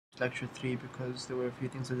lecture 3 because there were a few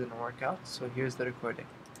things that didn't work out. So here's the recording.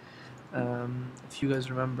 If you guys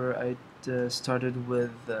remember, I started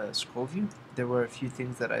with ScrollView. There were a few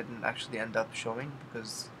things that I didn't actually end up showing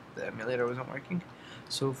because the emulator wasn't working.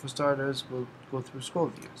 So for starters, we'll go through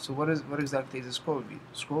ScrollView. So what exactly is a ScrollView?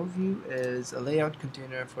 ScrollView is a layout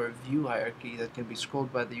container for a view hierarchy that can be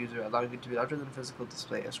scrolled by the user, allowing it to be larger than a physical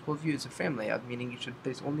display. A ScrollView is a frame layout, meaning you should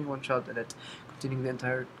place only one child in it, containing the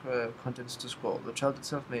entire contents to scroll. The child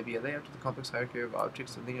itself may be a layout with a complex hierarchy of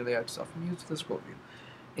objects. A linear layout is often used for the ScrollView.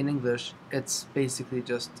 In English, it's basically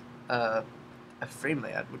just a frame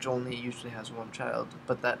layout, which only usually has one child,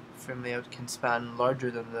 but that frame layout can span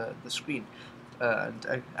larger than the screen.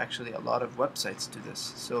 And actually a lot of websites do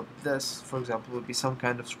this. So this, for example, would be some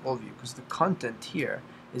kind of scroll view because the content here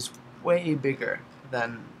is way bigger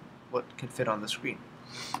than what can fit on the screen.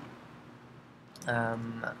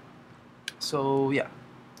 So yeah,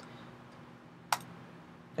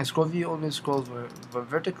 a scroll view only scrolls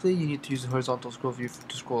vertically. You need to use a horizontal scroll view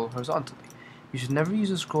to scroll horizontally. You should never use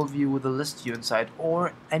a scroll view with a list view inside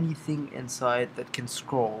or anything inside that can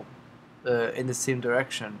scroll in the same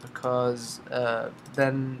direction, because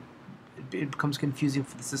then it becomes confusing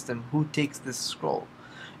for the system. Who takes this scroll?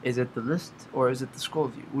 Is it the list or is it the scroll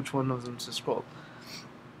view? Which one of them to scroll?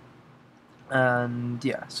 And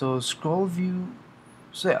yeah, so scroll view.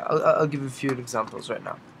 So yeah, I'll give a few examples right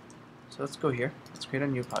now. So let's go here. Let's create a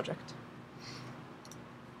new project.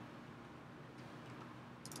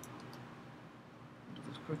 Do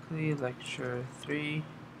this quickly. Lecture 3.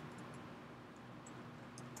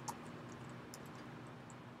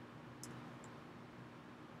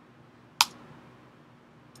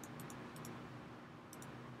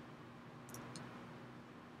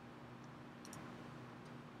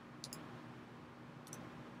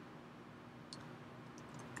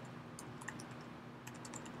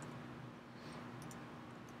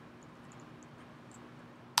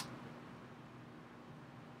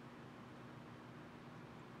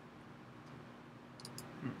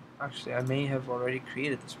 Actually, I may have already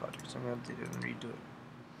created this project, so I'm going to update it and redo it.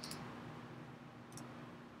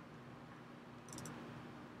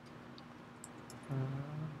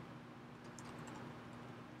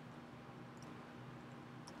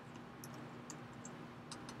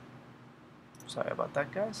 Sorry about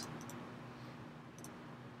that, guys.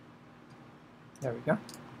 There we go.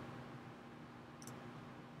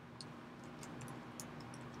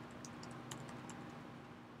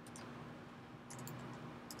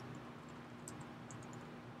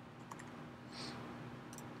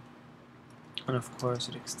 And of course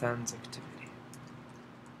it extends activity.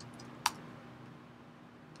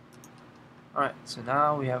 Alright, so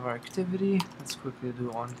now we have our activity. Let's quickly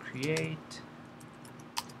do on create.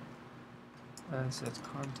 Set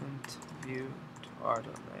content view to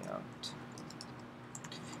r.layout.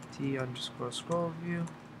 t_scroll view.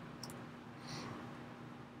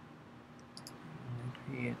 And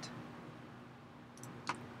create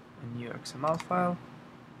a new XML file.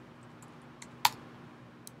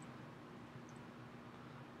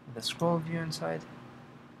 The scroll view inside.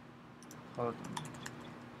 Call it.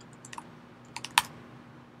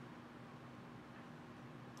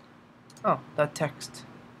 Oh, that text.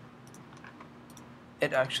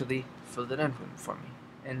 It actually filled it in for me.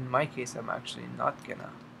 In my case, I'm actually not gonna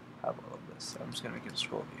have all of this. I'm just gonna make it a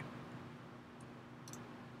scroll view.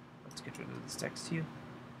 Let's get rid of this text view.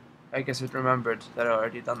 I guess it remembered that I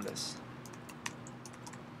already done this.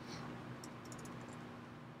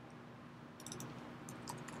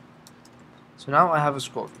 So now I have a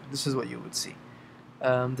scroll view. This is what you would see.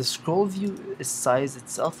 The scroll view size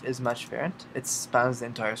itself is match parent. It spans the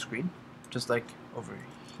entire screen, just like over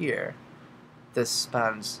here. This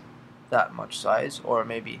spans that much size, or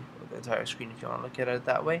maybe the entire screen if you want to look at it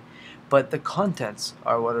that way. But the contents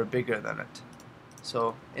are what are bigger than it.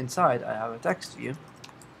 So inside I have a text view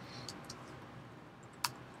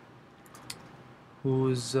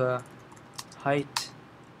whose height,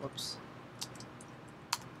 whoops,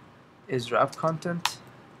 is wrap content,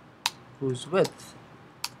 whose width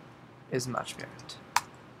is match parent.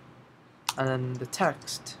 And then the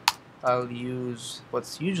text, I'll use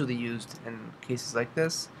what's usually used in cases like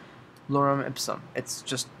this, lorem ipsum. It's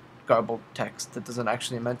just garbled text that doesn't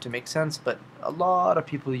actually meant to make sense, but a lot of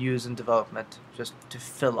people use in development just to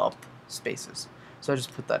fill up spaces. So I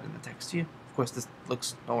just put that in the text view. Of course, this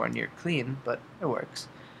looks nowhere near clean, but it works.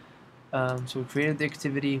 So we created the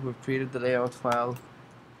activity, we've created the layout file.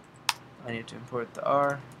 I need to import the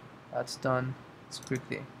R. That's done. It's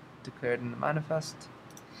quickly declared in the manifest.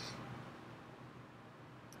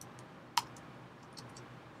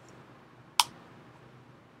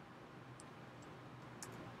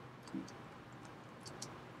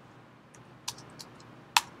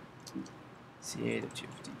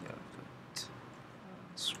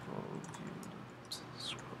 scroll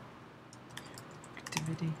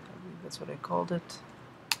activity, I believe that's what I called it.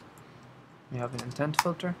 We have an intent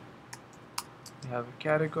filter. We have a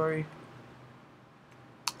category.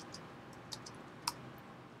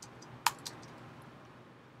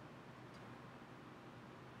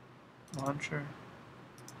 Launcher.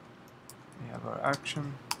 We have our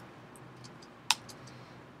action.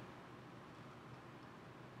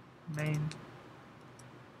 Main.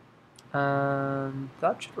 And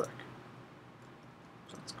that should work.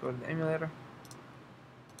 So let's go to the emulator.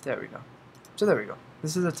 There we go. So there we go.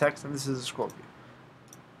 This is a text and this is a scroll view.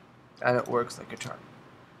 And it works like a charm.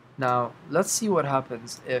 Now, let's see what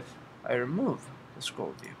happens if I remove the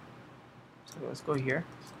scroll view. So let's go here,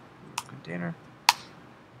 remove container.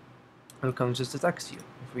 It becomes just a text view.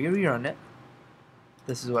 If we rerun it,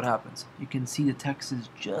 this is what happens. You can see the text is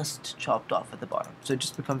just chopped off at the bottom. So it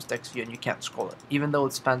just becomes text view and you can't scroll it. Even though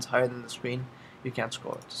it spans higher than the screen, you can't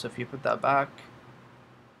scroll it. So if you put that back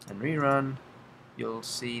and rerun, you'll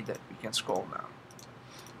see that we can scroll now.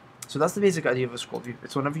 So that's the basic idea of a scroll view.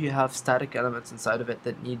 It's whenever you have static elements inside of it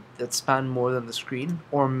that span more than the screen,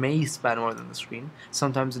 or may span more than the screen.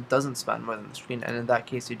 Sometimes it doesn't span more than the screen, and in that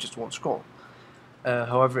case, it just won't scroll.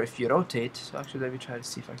 However, if you rotate, so actually let me try to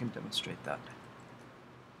see if I can demonstrate that.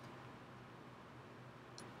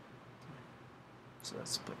 So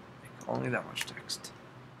let's put only that much text.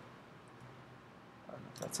 I don't know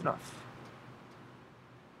if that's enough.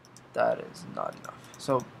 That is not enough.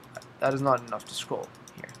 So that is not enough to scroll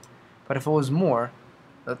here. But if it was more,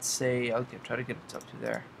 let's say, okay, try to get it up to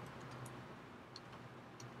there.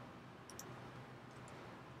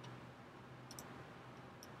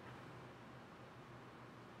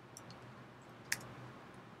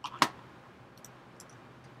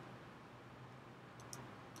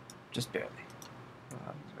 Just barely.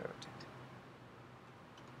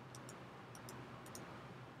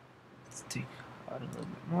 Let's take out a little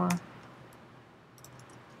bit more.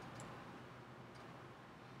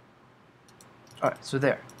 Alright, so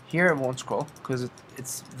there. Here it won't scroll because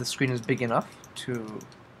the screen is big enough to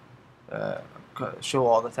show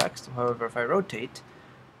all the text. However, if I rotate,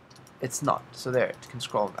 it's not. So there, it can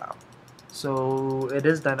scroll now. So it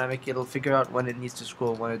is dynamic. It'll figure out when it needs to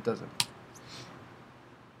scroll, when it doesn't.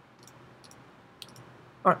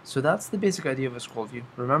 Alright, so that's the basic idea of a scroll view.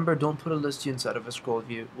 Remember, don't put a list view inside of a scroll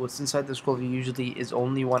view. What's inside the scroll view usually is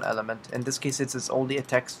only one element. In this case, it's only a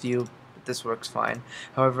text view. This works fine.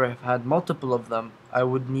 However, if I had multiple of them, I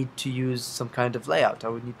would need to use some kind of layout. I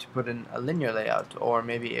would need to put in a linear layout or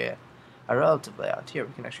maybe a relative layout. Here,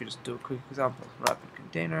 we can actually just do a quick example. Rapid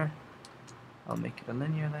container. I'll make it a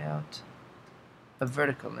linear layout. A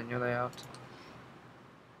vertical linear layout.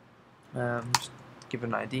 Just give it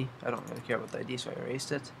an ID. I don't really care about the ID, so I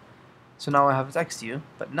erased it. So now I have a text view,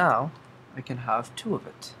 but now I can have two of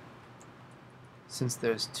it, since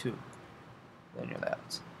there's two linear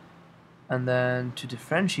layouts. And then to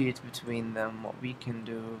differentiate between them, what we can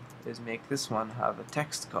do is make this one have a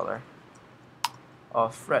text color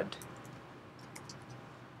of red.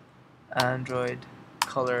 Android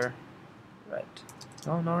color red.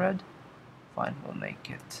 No, no red? Fine, we'll make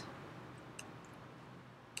it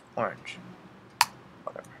orange.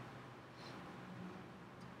 Whatever.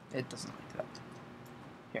 It doesn't like that.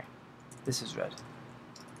 Here. This is red.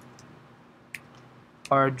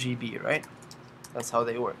 RGB, right? That's how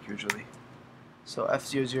they work usually. So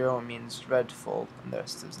F00 means red full and the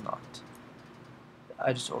rest is not.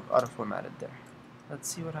 I just auto-formatted there. Let's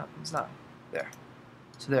see what happens now. There.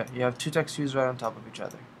 So there, you have two text views right on top of each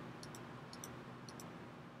other.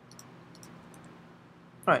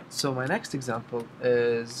 Alright, so my next example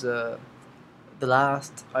is the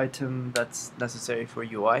last item that's necessary for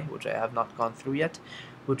UI, which I have not gone through yet,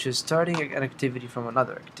 which is starting an activity from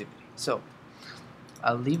another activity. So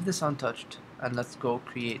I'll leave this untouched and let's go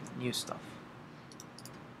create new stuff.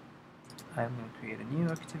 I'm going to create a new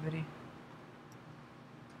activity.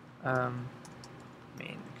 Main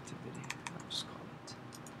activity, I'll just call it.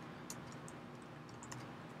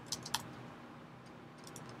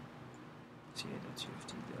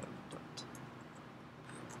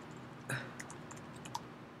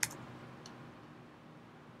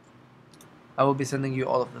 I will be sending you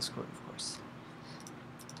all of this code, of course.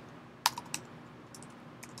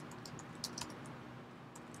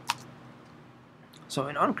 So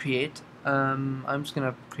in onCreate, I'm just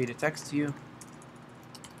gonna create a text view.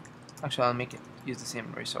 Actually, I'll make it use the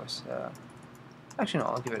same resource. Actually, no,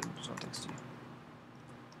 I'll give it its own text view.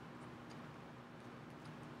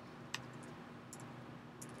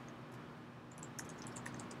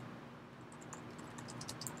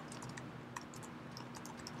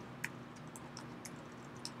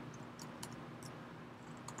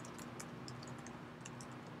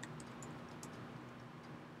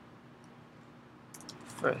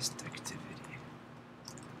 first activity.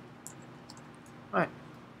 Alright,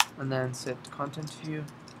 and then set content view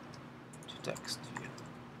to text view.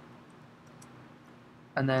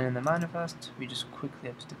 And then in the manifest, we just quickly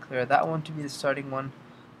have to declare that one to be the starting one.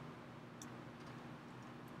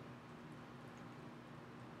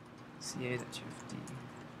 ca.ufd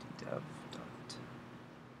dev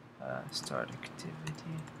start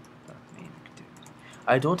activity main activity.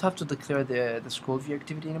 I don't have to declare the ScrollView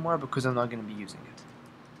activity anymore because I'm not going to be using it.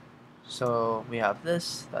 So we have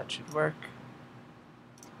this, that should work.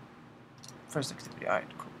 First activity,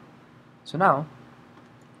 alright, cool. So now,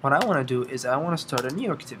 what I want to do is I want to start a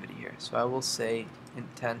new activity here. So I will say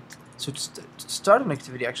intent. So to start an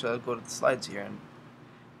activity, actually I'll go to the slides here and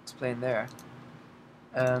explain there.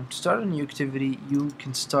 To start a new activity, you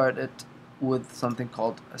can start it with something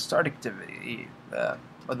called a start activity,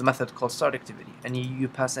 or the method called start activity, and you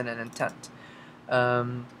pass in an intent.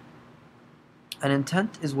 An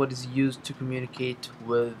intent is what is used to communicate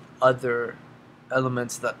with other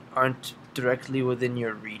elements that aren't directly within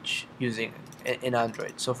your reach using in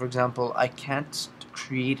Android. So for example, I can't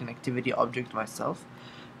create an activity object myself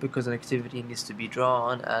because an activity needs to be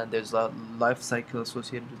drawn and there's a life cycle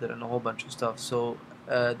associated with it and a whole bunch of stuff. So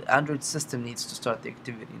the Android system needs to start the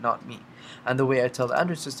activity, not me. And the way I tell the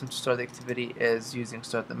Android system to start the activity is using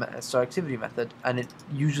start activity method, and it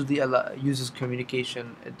usually uses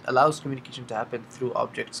communication. It allows communication to happen through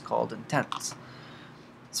objects called intents.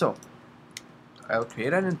 So I'll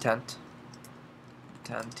create an intent.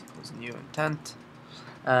 Intent equals new intent,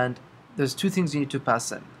 and there's two things you need to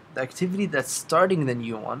pass in: the activity that's starting the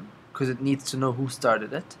new one, because it needs to know who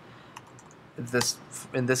started it.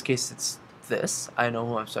 In this case, it's this. I know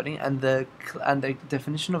who I'm starting, and the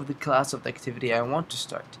definition of the class of the activity I want to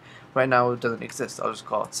start. Right now, it doesn't exist. I'll just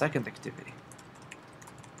call it second activity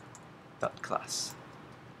dot class,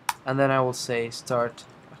 and then I will say start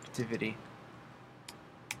activity,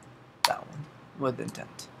 that one with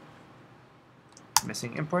intent.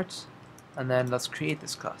 Missing imports, and then let's create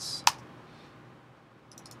this class.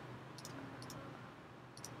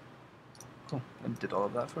 Cool, it did all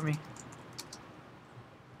of that for me.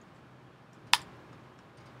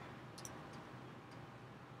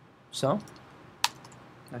 So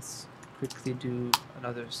let's quickly do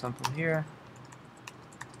another sample here.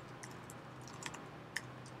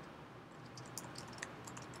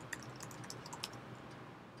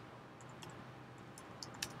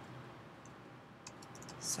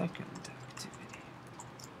 Second activity.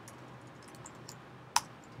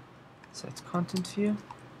 Set content view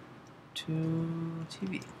to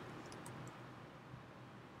TV.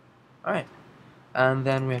 Alright, and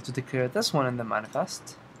then we have to declare this one in the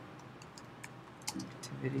manifest.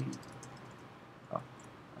 Activity. Oh,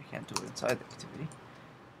 I can't do it inside the activity.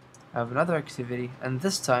 I have another activity, and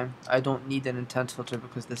this time I don't need an intent filter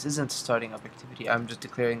because this isn't starting up activity. I'm just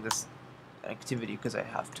declaring this activity because I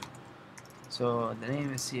have to. So the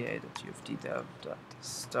name is ca.ufd.start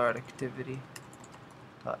activity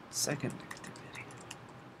 .second activity,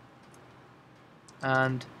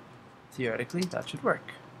 and theoretically that should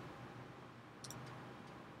work.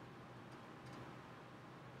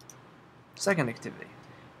 Second activity.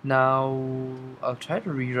 Now I'll try to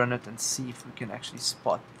rerun it and see if we can actually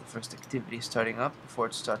spot the first activity starting up before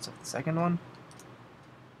it starts up the second one.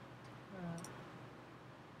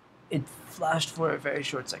 It flashed for a very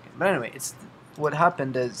short second, but anyway, what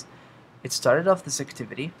happened is it started off this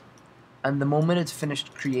activity, and the moment it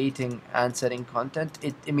finished creating and setting content,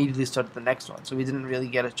 it immediately started the next one. So we didn't really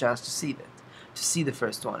get a chance to see the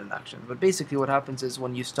first one in action. But basically what happens is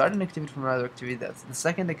when you start an activity from another activity, that's the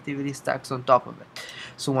second activity stacks on top of it.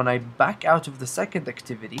 So when I back out of the second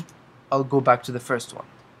activity, I'll go back to the first one.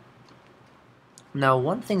 Now,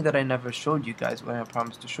 one thing that I never showed you guys when I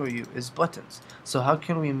promised to show you is buttons. So how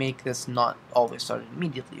can we make this not always started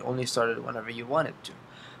immediately, only started whenever you want it to?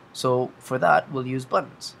 So for that, we'll use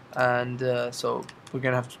buttons. And so we're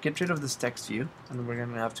going to have to get rid of this text view, and we're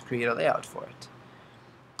going to have to create a layout for it.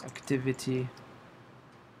 Activity,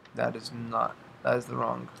 that is the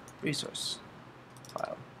wrong resource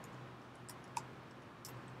file.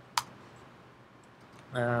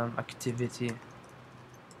 Activity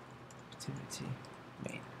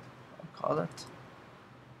main, I'll call it.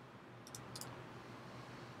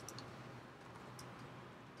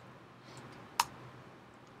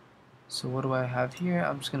 So what do I have here?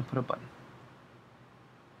 I'm just going to put a button.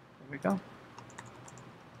 There we go.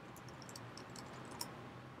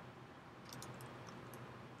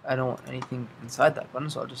 I don't want anything inside that button,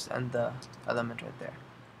 so I'll just end the element right there.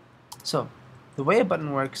 So the way a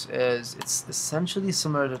button works is it's essentially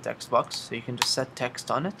similar to a text box, so you can just set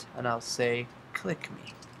text on it, and I'll say click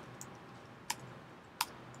me.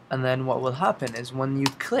 And then what will happen is when you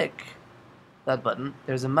click that button,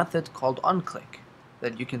 there's a method called onClick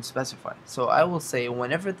that you can specify. So I will say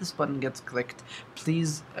whenever this button gets clicked,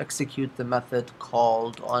 please execute the method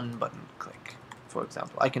called onButtonClick, for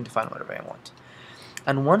example. I can define whatever I want.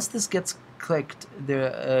 And once this gets clicked,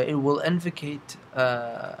 it will invocate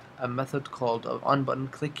a method called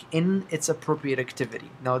onButtonClick in its appropriate activity.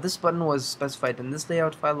 Now this button was specified in this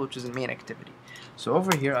layout file, which is in main activity. So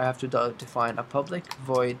over here I have to define a public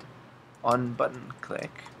void onButtonClick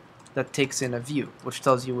that takes in a view, which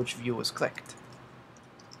tells you which view was clicked.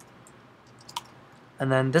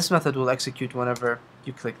 And then this method will execute whenever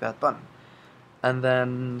you click that button. And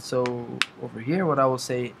then, so over here, what I will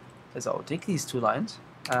say is I will take these two lines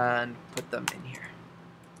and put them in here.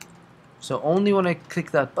 So only when I click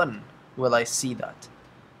that button will I see that.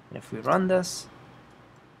 And if we run this,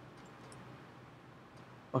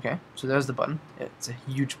 okay, so there's the button. It's a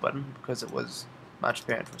huge button because it was match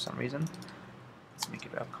parent for some reason. Let's make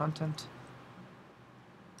it wrap content.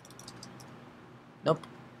 Nope.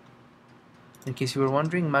 In case you were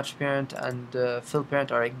wondering, match parent and fill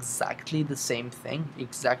parent are exactly the same thing,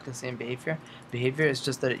 exactly the same behavior. It's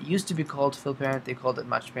just that it used to be called fill parent, they called it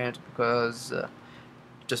match parent because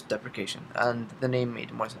just deprecation, and the name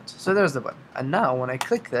made more sense. So there's the button. And now when I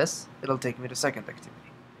click this, it'll take me to second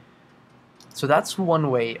activity. So that's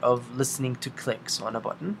one way of listening to clicks on a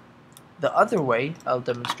button. The other way, I'll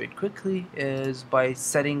demonstrate quickly, is by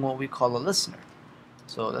setting what we call a listener.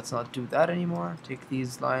 So let's not do that anymore. Take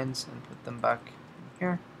these lines and put them back in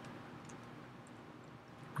here.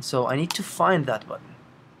 So I need to find that button.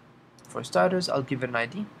 For starters, I'll give it an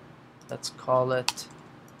ID. Let's call it,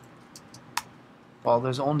 well,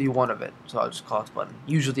 there's only one of it, so I'll just call it button.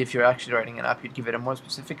 Usually if you're actually writing an app, you'd give it a more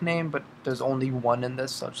specific name, but there's only one in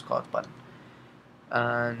this, so I'll just call it button.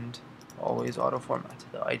 And always auto format.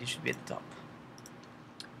 The ID should be at the top.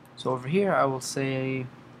 So over here, I will say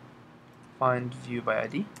find view by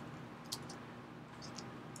ID,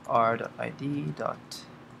 r.id.button.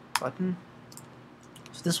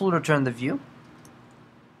 So this will return the view,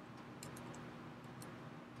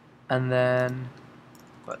 and then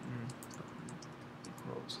button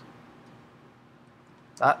equals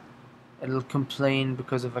that. It'll complain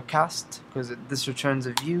because of a cast, because this returns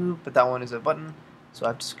a view, but that one is a button, so I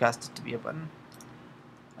have to cast it to be a button.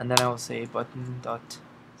 And then I will say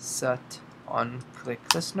button.set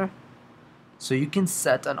onClick listener. So you can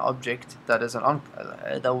set an object that is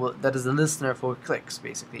that is a listener for clicks.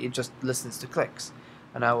 Basically, it just listens to clicks.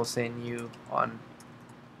 And I will say new onClick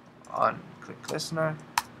listener.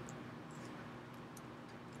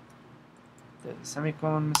 There's a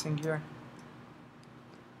semicolon missing here.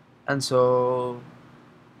 And so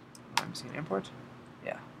I'm missing an import.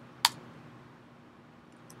 Yeah.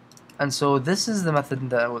 And so this is the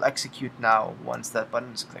method that will execute now once that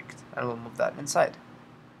button is clicked, and we'll move that inside.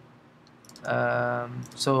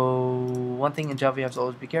 So one thing in Java you have to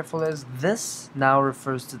always be careful is this now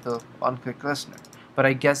refers to the onClick listener, but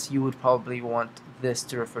I guess you would probably want this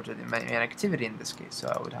to refer to the main activity in this case, so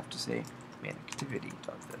I would have to say main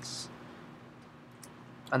activity.this,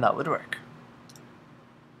 and that would work.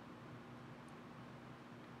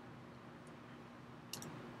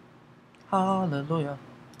 Hallelujah.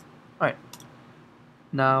 Alright,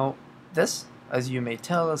 now this, as you may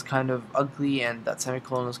tell, is kind of ugly, and that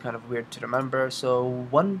semicolon is kind of weird to remember. So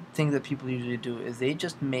one thing that people usually do is they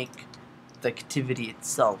just make the activity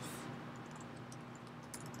itself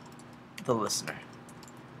the listener.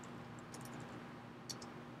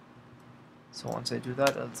 So once I do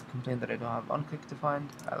that, it'll complain that I don't have onClick defined.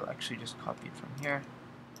 I'll actually just copy it from here.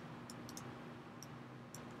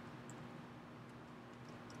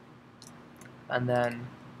 And then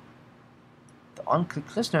the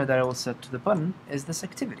onClick listener that I will set to the button is this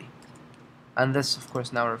activity. And this, of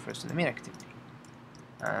course, now refers to the main activity.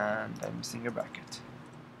 And I'm missing a bracket.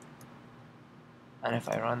 And if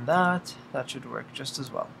I run that, that should work just as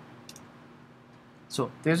well.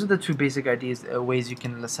 So those are the two basic ways you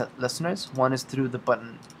can set listeners. One is through the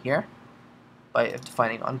button here, by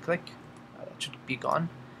defining onClick. That should be gone.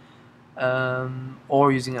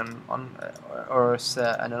 Or using an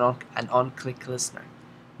onClick listener.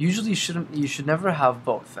 Usually you should never have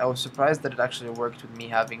both. I was surprised that it actually worked with me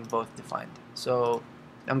having both defined. So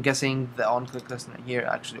I'm guessing the onClick listener here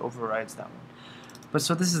actually overrides that one. But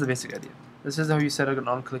so this is the basic idea. This is how you set up an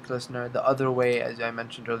onClick listener. The other way, as I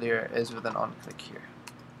mentioned earlier, is with an onClick here.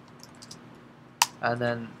 And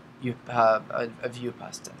then you have a view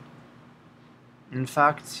passed in. In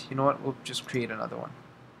fact, you know what? We'll just create another one.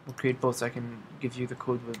 We'll create both so I can give you the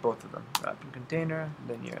code with both of them. Wrap in container,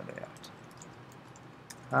 linear layout.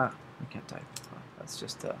 Ah, I can't type. Oh, that's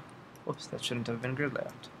just whoops, that shouldn't have been grid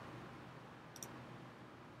layout.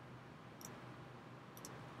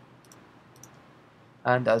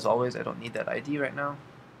 And as always, I don't need that ID right now.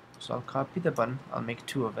 So I'll copy the button, I'll make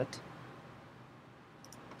 2 of it.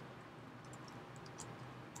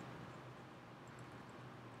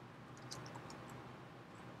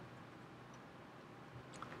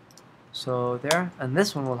 So there, and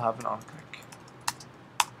this one will have an on-click.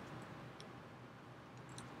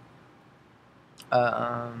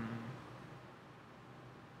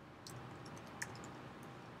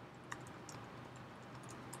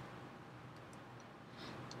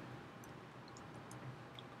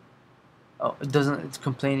 Oh, it doesn't. It's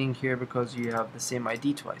complaining here because you have the same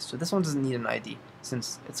ID twice. So this one doesn't need an ID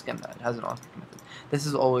since it has an on-click method. This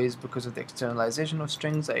is always because of the externalization of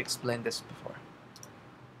strings. I explained this before.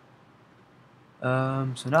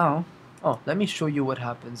 So now, let me show you what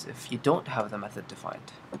happens if you don't have the method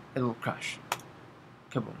defined. It'll crash.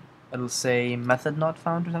 Kaboom. It'll say method not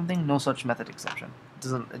found or something. No such method exception.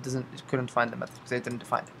 It couldn't find the method because it didn't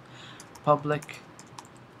define it. Public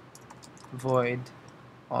void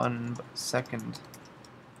on second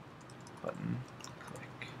button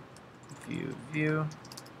click view,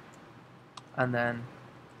 and then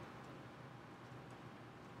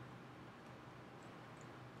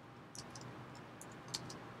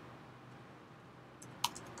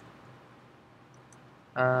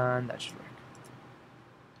that should work.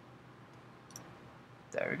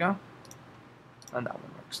 There we go, and that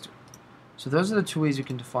one works too. So those are the 2 ways you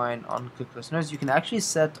can define on-click listeners. You can actually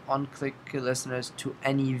set on-click listeners to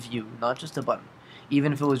any view, not just a button.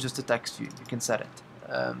 Even if it was just a text view, you can set it.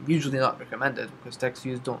 Usually not recommended because text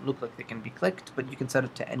views don't look like they can be clicked, but you can set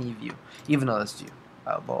it to any view, even a list view,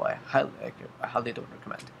 although I highly don't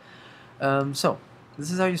recommend. So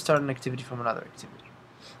this is how you start an activity from another activity.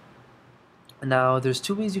 Now there's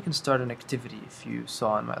 2 ways you can start an activity if you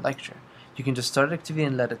saw in my lecture. You can just start an activity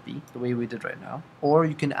and let it be, the way we did right now, or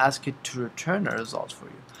you can ask it to return a result for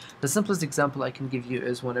you. The simplest example I can give you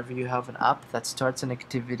is whenever you have an app that starts an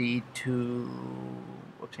activity to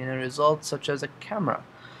obtain a result such as a camera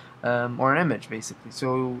or an image, basically.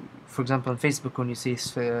 So, for example, on Facebook, when you say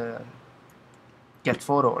get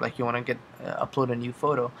photo, like you want to upload a new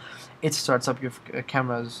photo, it starts up your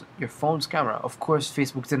phone's camera. Of course,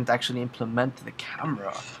 Facebook didn't actually implement the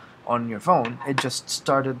camera on your phone. It just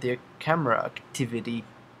started the camera activity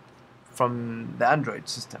from the Android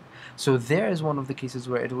system. So there is one of the cases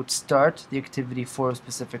where it would start the activity for a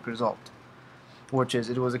specific result, which is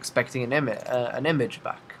it was expecting an image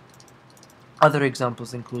back. Other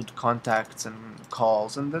examples include contacts and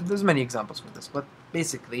calls, and there's many examples for this, but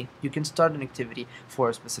basically you can start an activity for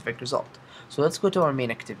a specific result. So let's go to our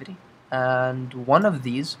main activity, and one of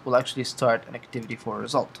these will actually start an activity for a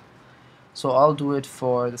result. So I'll do it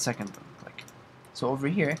for the second button click. So over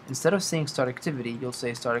here, instead of saying start activity, you'll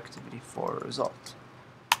say start activity for a result.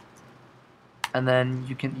 And then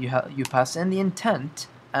you pass in the intent,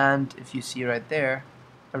 and if you see right there,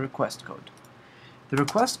 a request code. The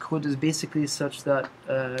request code is basically such that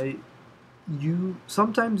you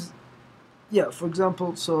sometimes, for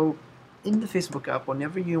example, so in the Facebook app,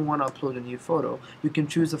 whenever you want to upload a new photo, you can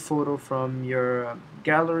choose a photo from your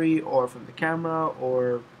gallery or from the camera,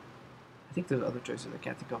 or I think there's other choices I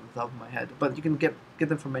can't think of the top of my head, but you can get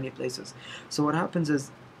them from many places. So what happens is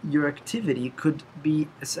your activity could be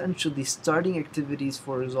essentially starting activities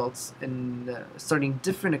for results and starting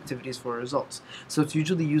different activities for results. So it's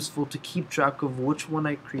usually useful to keep track of which one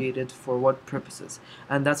I created for what purposes,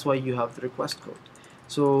 and that's why you have the request code.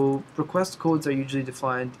 So request codes are usually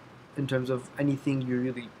defined in terms of anything you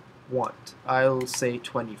really want. I'll say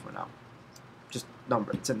 20 for now. Just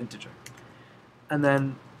number, it's an integer. And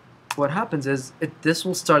then what happens is this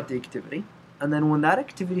will start the activity, and then when that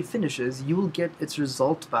activity finishes, you will get its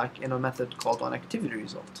result back in a method called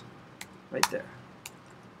onActivityResult, right there.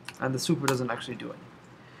 And the super doesn't actually do anything.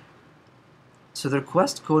 So the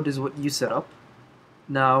request code is what you set up.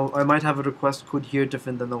 Now I might have a request code here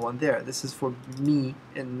different than the one there. This is for me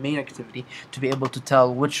in main activity to be able to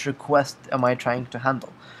tell which request am I trying to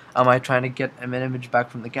handle. Am I trying to get an image back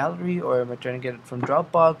from the gallery, or am I trying to get it from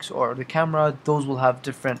Dropbox or the camera? Those will have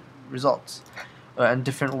different results and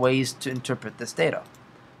different ways to interpret this data.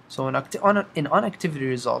 So in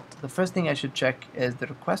onActivityResult, the first thing I should check is the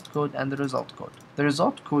request code and the result code. The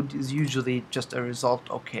result code is usually just a result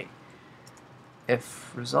OK.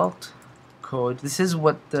 If result code, this is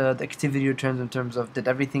what the activity returns in terms of did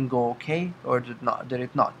everything go okay or did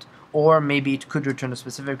it not. Or maybe it could return a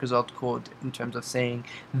specific result code in terms of saying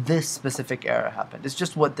this specific error happened. It's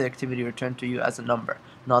just what the activity returned to you as a number,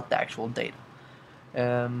 not the actual data.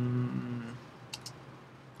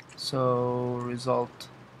 So result,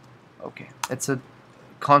 okay, it's a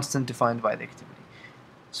constant defined by the activity.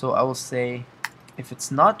 So I will say if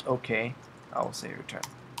it's not okay, I will say return.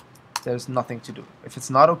 There's nothing to do. If it's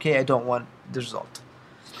not okay, I don't want the result.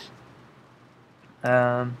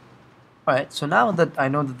 Alright, so now that I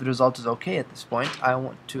know that the result is okay at this point, I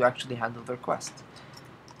want to actually handle the request.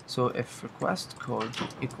 So if request code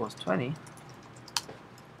equals 20,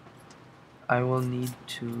 I will need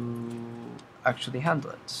to actually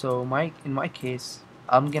handle it. So in my case,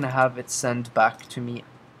 I'm gonna have it send back to me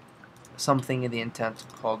something in the intent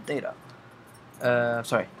called data.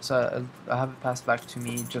 So I have it passed back to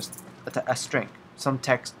me just a string, some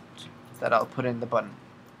text that I'll put in the button,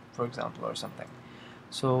 for example, or something.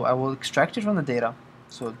 So I will extract it from the data.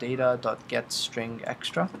 So data.get string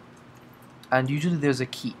extra, and usually there's a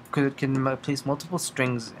key because it can place multiple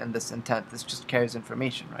strings in this intent. This just carries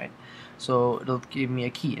information, right? So it'll give me a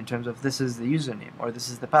key in terms of this is the username or this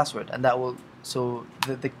is the password, and that will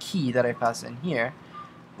the key that I pass in here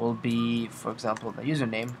will be, for example, the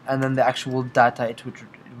username, and then the actual data it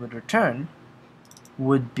would return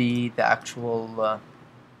would be the actual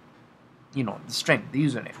the string, the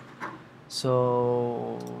username.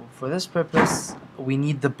 So for this purpose, we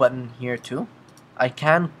need the button here too. I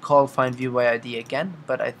can call find view by ID again,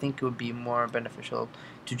 but I think it would be more beneficial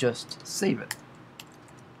to just save it.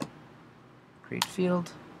 Create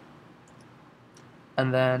field,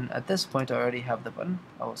 and then at this point I already have the button.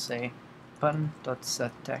 I will say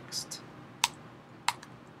button.setText.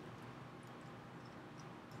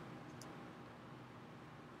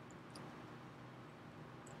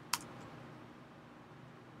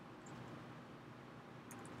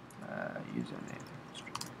 Username,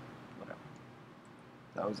 string, whatever.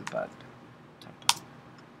 That was a bad typo.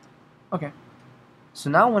 Okay. So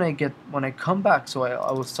now when I come back, so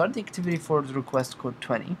I will start the activity for the request code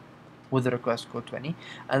 20 with the request code 20,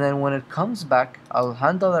 and then when it comes back, I'll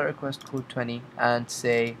handle that request code 20 and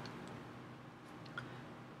say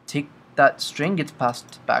take that string it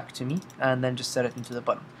passed back to me and then just set it into the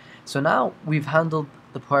button. So now we've handled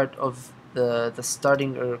the part of the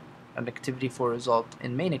starting an activity for result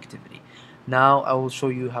in main activity. Now I will show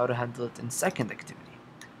you how to handle it in second activity.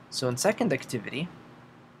 So in second activity,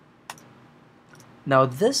 now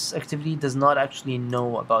this activity does not actually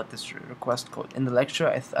know about this request code. In the lecture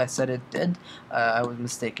I said it did. I was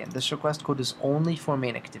mistaken. This request code is only for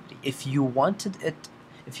main activity. If you wanted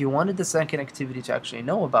the second activity to actually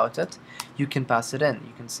know about it, you can pass it in.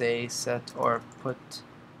 You can say set or put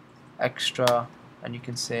extra, and you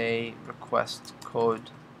can say request code,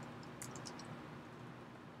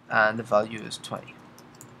 and the value is 20.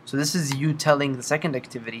 So this is you telling the second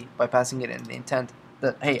activity by passing it in the intent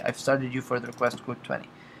that, hey, I've started you for the request code 20.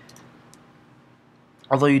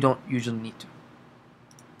 Although you don't usually need to.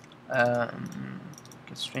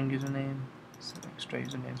 Get string username, set extra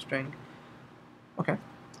username string. Okay.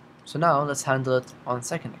 So now let's handle it on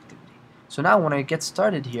second activity. So now when I get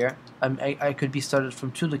started here, I could be started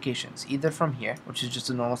from two locations, either from here, which is just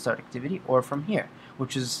a normal start activity, or from here,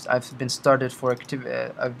 which is I've been started for a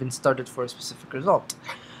specific result.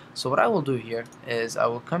 So what I will do here is I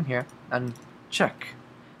will come here and check.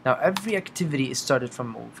 Now every activity is started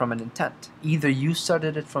from an intent. Either you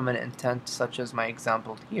started it from an intent, such as my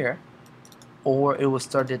example here, or it was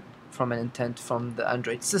started from an intent from the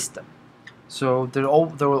Android system. So there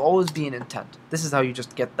will always be an intent. This is how you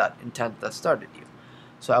just get that intent that started you.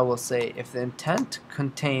 So I will say if the intent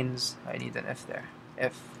contains, I need an if there,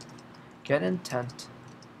 if get intent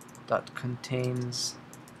dot contains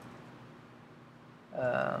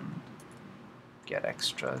get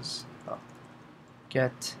extras,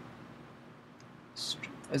 get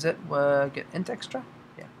is it get int extra?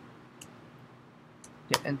 Yeah.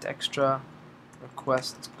 Get int extra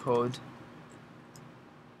request code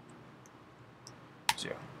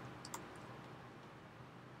 0.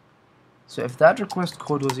 So if that request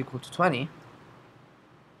code was equal to 20,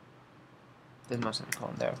 there's no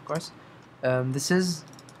semicolon there, of course. This is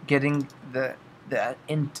getting the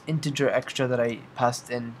integer extra that I passed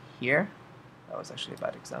in here. That was actually a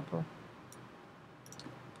bad example.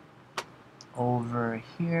 Over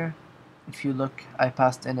here, if you look, I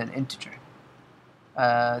passed in an integer.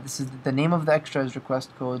 This is the name of the extra is request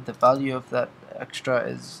code. The value of that extra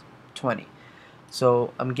is 20.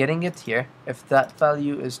 So I'm getting it here. If that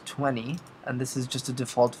value is 20, and this is just a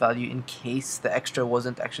default value in case the extra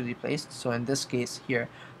wasn't actually placed. So in this case here,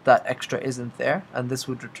 that extra isn't there, and this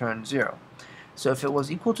would return 0. So if it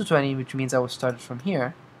was equal to 20, which means I was started from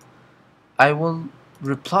here, I will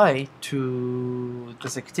reply to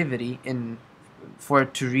this activity for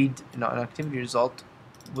it to read an activity result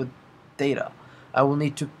with data. I will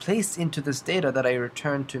need to place into this data that I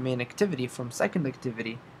returned to main activity from second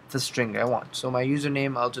activity the string I want. So my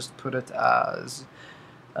username, I'll just put it as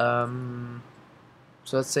so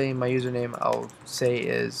So let's say my username I'll say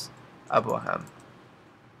is Abraham.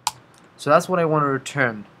 So that's what I want to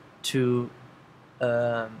return to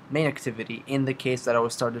main activity in the case that I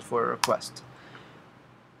was started for a request.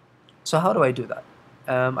 So how do I do that?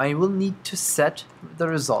 I will need to set the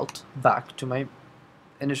result back to my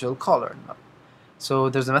initial caller. So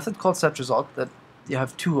there's a method called setResult that you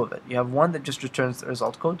have two of it. You have one that just returns the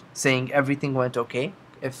result code saying everything went okay,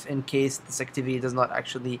 if in case this activity does not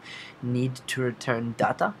actually need to return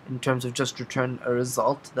data, in terms of just return a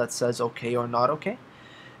result that says okay or not okay.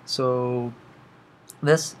 So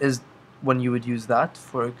this is when you would use that.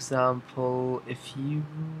 For example, if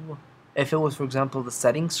it was, for example, the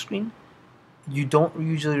settings screen, you don't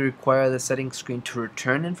usually require the settings screen to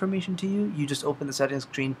return information to you. You just open the settings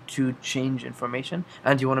screen to change information,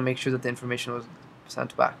 and you want to make sure that the information was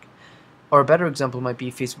sent back. Or a better example might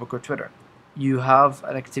be Facebook or Twitter. You have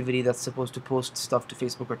an activity that's supposed to post stuff to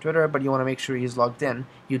Facebook or Twitter, but you want to make sure he's logged in.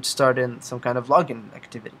 You'd start in some kind of login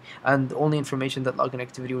activity, and the only information that login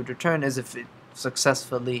activity would return is if it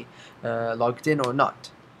successfully logged in or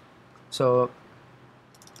not. So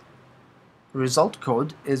result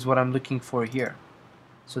code is what I'm looking for here.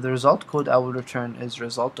 So the result code I will return is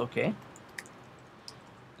result okay,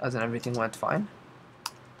 as in everything went fine.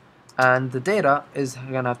 And the data is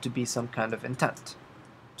gonna have to be some kind of intent.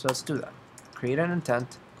 So let's do that. Create an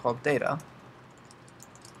intent called data,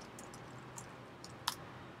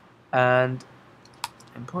 and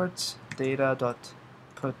import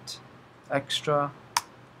data.put extra,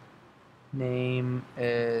 name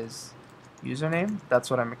is username,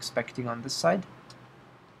 that's what I'm expecting on this side,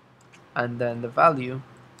 and then the value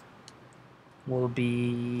will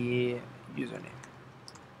be username,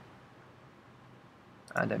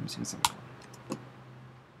 and I'm missing something.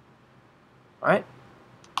 Alright,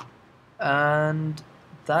 and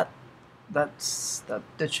that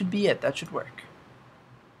should be it. That should work.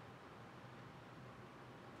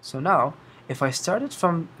 So now if I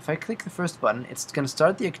click the first button, it's going to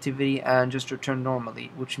start the activity and just return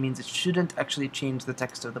normally, which means it shouldn't actually change the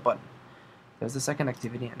text of the button. There's the second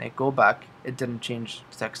activity, and I go back, it didn't change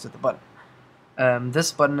the text of the button.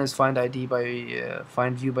 This button is find view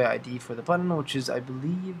by ID for the button, which is, I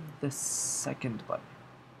believe, the second button.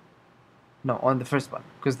 No, on the first button,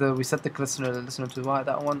 because we set the listener to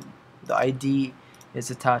that one. The ID is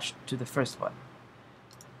attached to the first button.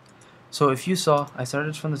 So if you saw, I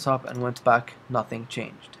started from the top and went back, nothing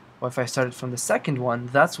changed. Or if I started from the second one,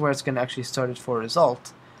 that's where it's going to actually start it for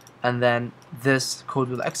result, and then this code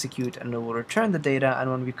will execute and it will return the data, and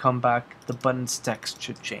when we come back, the button's text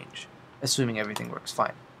should change, assuming everything works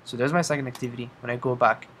fine. So there's my second activity. When I go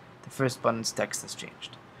back, the first button's text has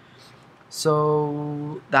changed.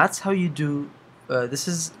 So that's how you do.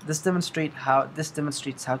 This demonstrates how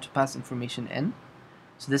to pass information in.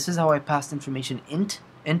 So this is how I passed information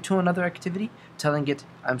into another activity, telling it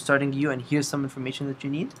I'm starting you and here's some information that you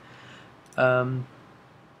need.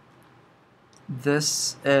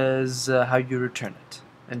 This is how you return it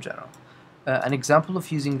in general. An example of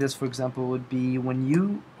using this, for example, would be when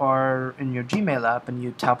you are in your Gmail app and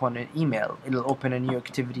you tap on an email, it'll open a new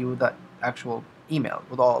activity with that actual email,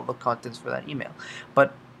 with all the contents for that email.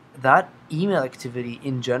 But that email activity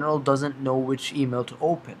in general doesn't know which email to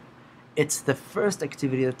open. It's the first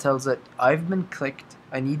activity that tells it, I've been clicked,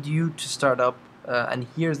 I need you to start up, and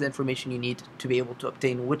here's the information you need to be able to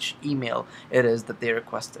obtain which email it is that they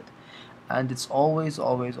requested. And it's always,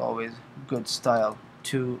 always, always good style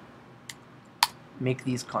to make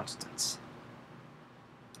these constants.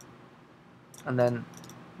 And then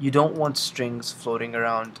you don't want strings floating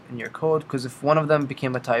around in your code, because if one of them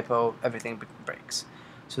became a typo, everything breaks.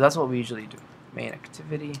 So that's what we usually do. Main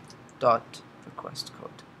activity dot request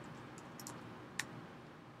code.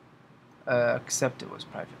 Except it was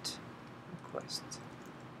private request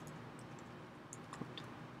code.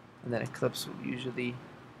 And then Eclipse will usually,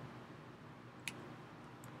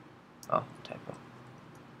 typo,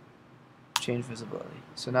 change visibility.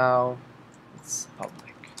 So now it's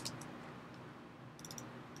public.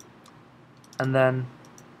 And then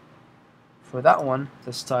for that one,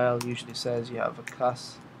 the style usually says you have a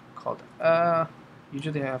class called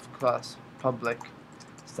usually I have class public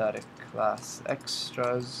static class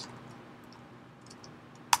extras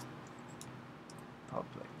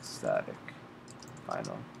public static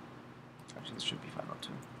final. Actually, this should be final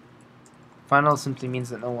too. Final simply means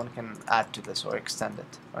that no one can add to this or extend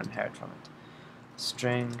it or inherit from it.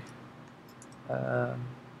 String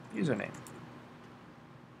username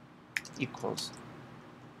equals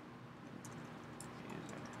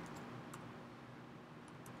username.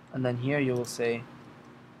 And then here you will say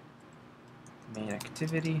main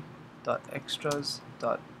activity dot extras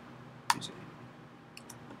dot username.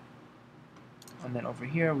 and then over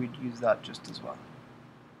here we'd use that just as well.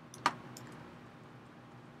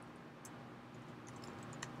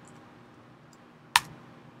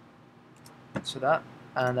 So that,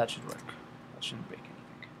 and that should work. That shouldn't break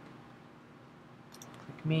anything.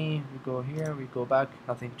 Click me, we go here, we go back,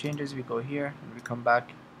 nothing changes, we go here, and we come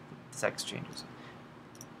back, the text changes.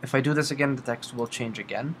 If I do this again, the text will change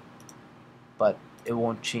again, but it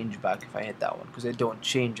won't change back if I hit that one, because I don't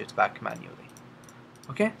change it back manually.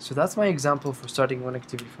 Okay, so that's my example for starting one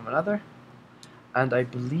activity from another, and I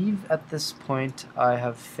believe at this point I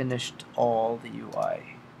have finished all the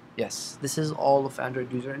UI. Yes, this is all of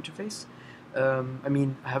Android user interface. I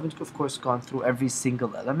mean, I haven't of course gone through every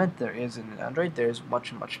single element there is in Android. There's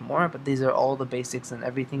much more, but these are all the basics and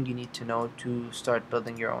everything you need to know to start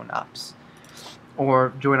building your own apps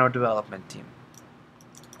or join our development team.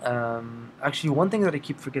 Actually, one thing that I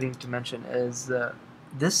keep forgetting to mention is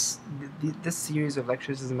this series of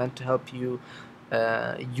lectures is meant to help you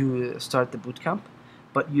start the bootcamp,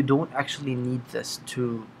 but you don't actually need this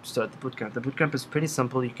to start the bootcamp. The bootcamp is pretty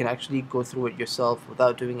simple. You can actually go through it yourself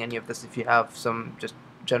without doing any of this if you have some just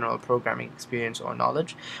general programming experience or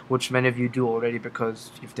knowledge, which many of you do already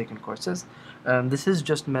because you've taken courses. This is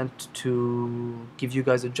just meant to give you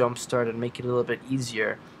guys a jump start and make it a little bit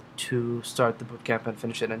easier to start the bootcamp and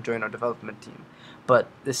finish it and join our development team. But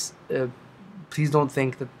this, please don't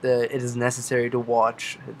think that it is necessary to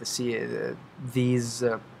watch these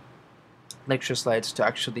lecture slides to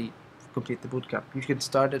actually complete the bootcamp. You can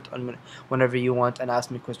start it on whenever you want and ask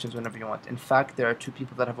me questions whenever you want. In fact, there are 2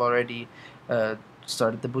 people that have already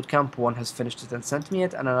started the bootcamp. One has finished it and sent me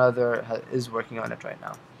it, and another is working on it right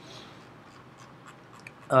now.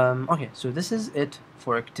 Okay, so this is it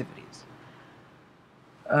for activities.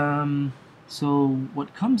 So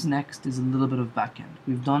what comes next is a little bit of backend.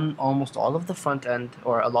 We've done almost all of the front end,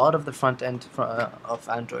 or a lot of the front end of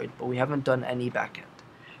Android, but we haven't done any backend.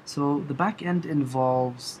 So the backend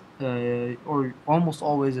involves, or almost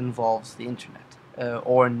always involves, the internet,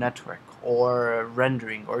 or network, or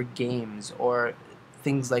rendering, or games, or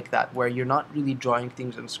things like that, where you're not really drawing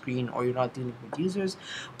things on screen, or you're not dealing with users,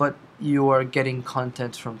 but you are getting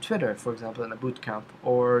content from Twitter, for example, in a bootcamp,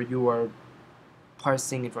 or you are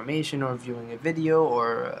parsing information, or viewing a video,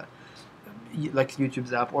 or like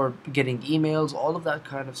YouTube's app, or getting emails. All of that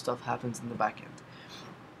kind of stuff happens in the backend.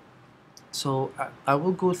 So I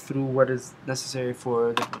will go through what is necessary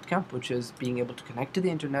for the bootcamp, which is being able to connect to the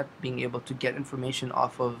internet, being able to get information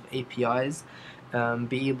off of APIs,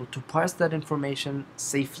 be able to parse that information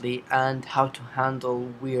safely, and how to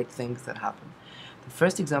handle weird things that happen. The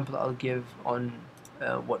first example I'll give on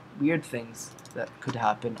what weird things that could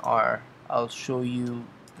happen are, I'll show you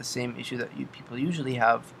the same issue that people usually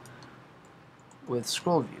have with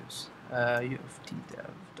ScrollViews.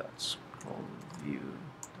 uftdev.scrollview.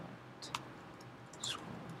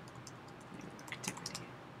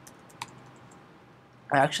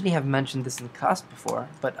 I actually have mentioned this in class before,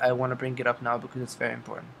 but I want to bring it up now because it's very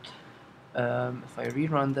important. If I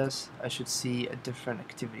rerun this, I should see a different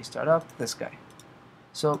activity start up, this guy.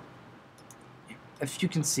 So if you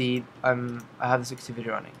can see, I have this activity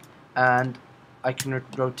running, and I can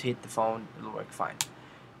rotate the phone, it'll work fine.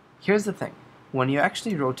 Here's the thing. When you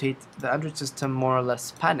actually rotate, the Android system more or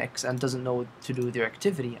less panics and doesn't know what to do with your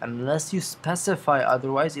activity. Unless you specify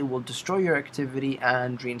otherwise, it will destroy your activity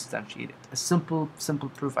and reinstantiate it. A simple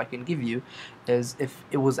proof I can give you is if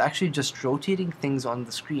it was actually just rotating things on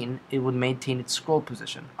the screen, it would maintain its scroll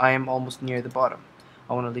position. I am almost near the bottom.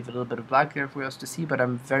 I want to leave a little bit of black there for us to see, but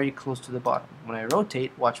I'm very close to the bottom. When I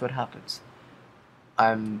rotate, watch what happens.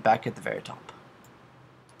 I'm back at the very top.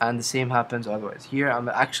 And the same happens otherwise. Here I'm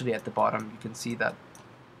actually at the bottom, you can see that.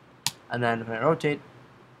 And then when I rotate,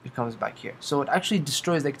 it comes back here. So it actually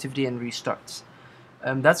destroys the activity and restarts.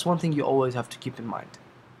 That's one thing you always have to keep in mind.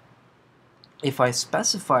 If I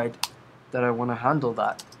specified that I want to handle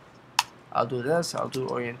that, I'll do this, I'll do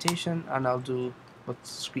orientation, and I'll do what's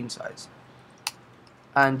screen size.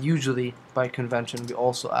 And usually, by convention, we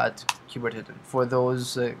also add keyboard hidden. For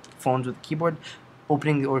those phones with keyboard,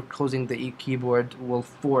 opening or closing the keyboard will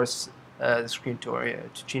force the screen to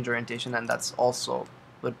change orientation, and that's also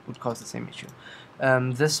what would cause the same issue.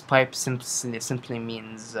 This pipe simply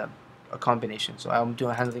means a combination. So I'm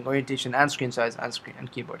doing handling orientation and screen size and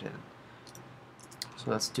keyboard hidden.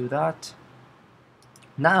 So let's do that.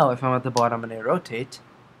 Now, if I'm at the bottom and I rotate,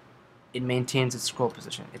 it maintains its scroll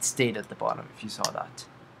position. It stayed at the bottom, if you saw that.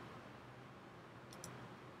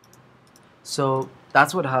 So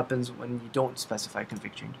that's what happens when you don't specify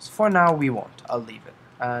config changes. For now, we won't. I'll leave it.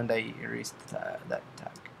 And I erased that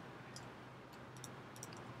tag.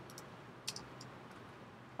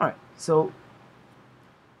 Alright, so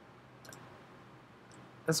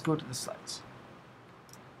let's go to the slides.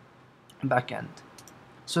 Backend.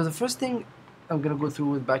 So the first thing I'm going to go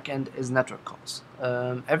through with backend is network calls.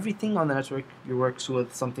 Everything on the network works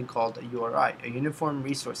with something called a URI, a Uniform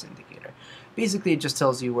Resource Indicator. Basically, it just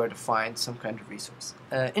tells you where to find some kind of resource.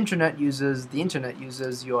 The internet uses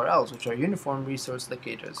URLs, which are Uniform Resource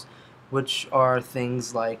Locators, which are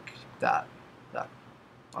things like that.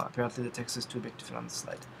 Apparently, the text is too big to fit on the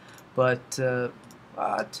slide. But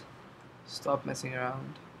stop messing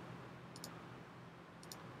around.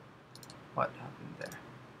 What happened there?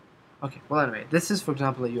 Okay, well anyway, this is for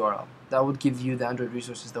example a URL. That would give you the Android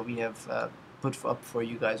resources that we have put up for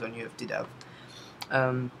you guys on UFT Dev.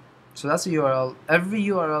 So that's a URL. Every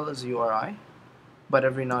URL is a URI, but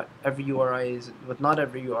not every URI is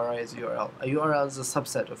a URL. A URL is a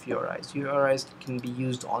subset of URIs. URIs can be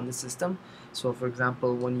used on the system. So for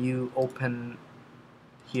example, when you open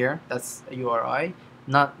here, that's a URI.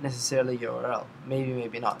 Not necessarily URL,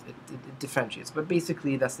 maybe not, it differentiates, but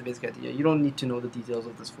basically that's the basic idea. You don't need to know the details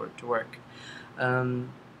of this for it to work,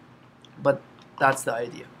 but that's the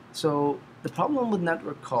idea. So the problem with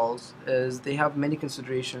network calls is they have many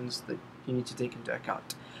considerations that you need to take into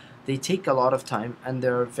account. They take a lot of time and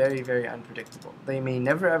they're very, very unpredictable. They may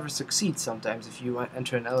never ever succeed sometimes if you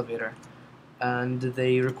enter an elevator, and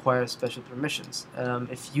they require special permissions.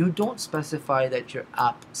 If you don't specify that your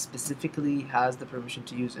app specifically has the permission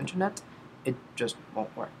to use internet, it just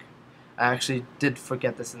won't work. I actually did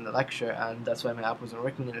forget this in the lecture, and that's why my app wasn't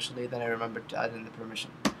working initially. Then I remembered to add in the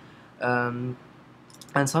permission.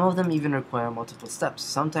 And some of them even require multiple steps.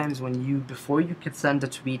 Sometimes before you could send a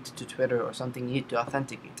tweet to Twitter or something, you need to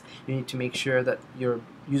authenticate. You need to make sure that your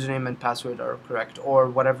username and password are correct, or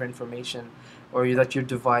whatever information, or that your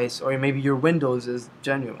device, or maybe your Windows is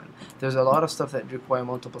genuine. There's a lot of stuff that require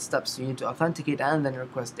multiple steps. So you need to authenticate and then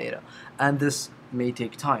request data. And this may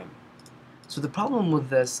take time. So the problem with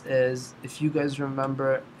this is, if you guys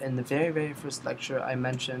remember in the very, very first lecture, I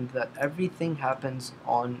mentioned that everything happens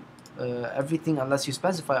on everything unless you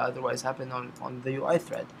specify otherwise happen on the UI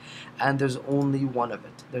thread, and there's only one of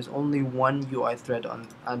it. There's only one UI thread on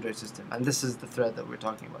Android system, and this is the thread that we're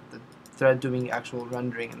talking about, the thread doing actual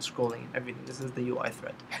rendering and scrolling and everything. This is the UI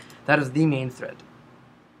thread. That is the main thread.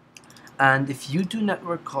 And if you do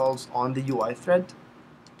network calls on the UI thread,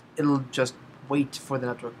 it'll just wait for the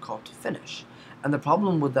network call to finish, and the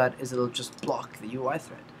problem with that is it'll just block the UI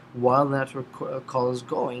thread while the network call is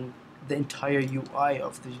going. The entire UI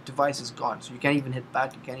of the device is gone, so you can't even hit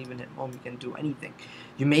back, you can't even hit home, you can't do anything.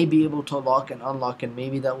 You may be able to lock and unlock, and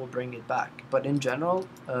maybe that will bring it back, but in general,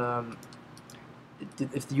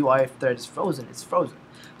 if the UI thread is frozen, it's frozen.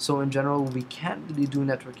 So in general, we can't really do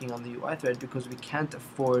networking on the UI thread because we can't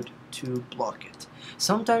afford to block it.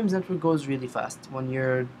 Sometimes network goes really fast when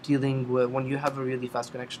you're when you have a really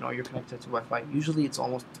fast connection or you're connected to Wi-Fi. Usually it's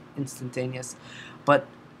almost instantaneous, but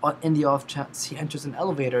in the off chance he enters an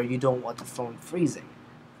elevator, you don't want the phone freezing.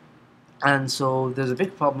 And so there's a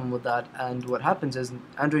big problem with that, and what happens is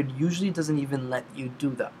Android usually doesn't even let you do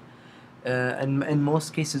that. And in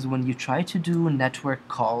most cases, when you try to do network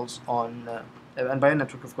calls on, and by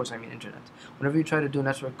network of course I mean internet, whenever you try to do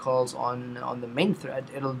network calls on the main thread,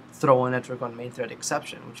 it'll throw a network on main thread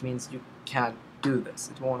exception, which means you can't do this,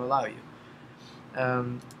 it won't allow you.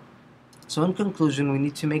 So in conclusion, we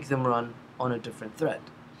need to make them run on a different thread.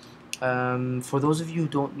 For those of you who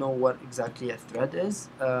don't know what exactly a thread is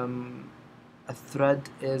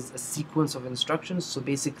a sequence of instructions. So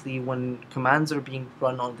basically, when commands are being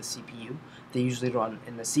run on the CPU, they usually run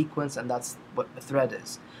in a sequence, and that's what a thread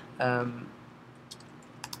is.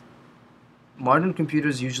 Modern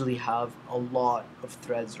computers usually have a lot of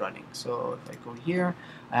threads running. So if I go here,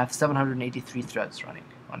 I have 783 threads running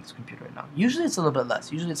on this computer right now. Usually it's a little bit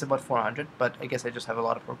less. Usually it's about 400, but I guess I just have a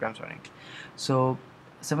lot of programs running. So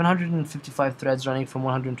 755 threads running from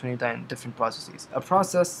 129 different processes. A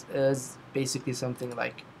process is basically something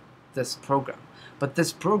like this program, but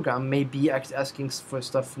this program may be asking for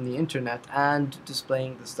stuff from the internet and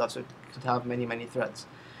displaying the stuff, so it could have many, many threads.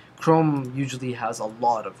 Chrome usually has a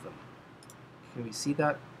lot of them. Can we see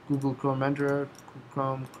that? Google Chrome Renderer,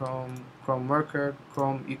 Chrome Worker,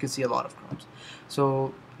 Chrome, you can see a lot of Chromes.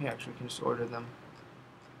 So here, actually, we can just order them.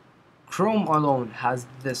 Chrome alone has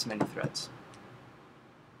this many threads.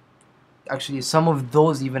 Actually, some of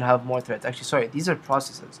those even have more threads. Actually, sorry, these are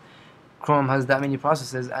processes. Chrome has that many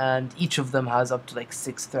processes, and each of them has up to like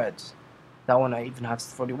 6 threads. That one I even have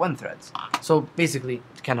 41 threads. So basically,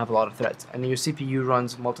 it can have a lot of threads, and your CPU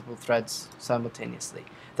runs multiple threads simultaneously.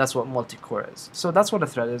 That's what multi-core is. So that's what a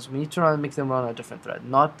thread is. We need to make them run on a different thread,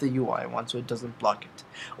 not the UI one, so it doesn't block it.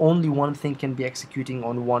 Only one thing can be executing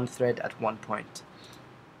on one thread at one point.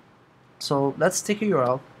 So let's take a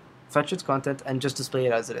URL, fetch its content, and just display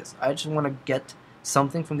it as it is. I just want to get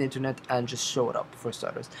something from the internet and just show it up for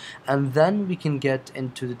starters. And then we can get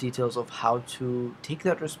into the details of how to take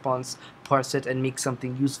that response, parse it, and make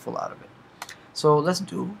something useful out of it. So let's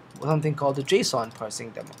do something called a JSON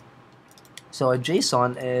parsing demo. So a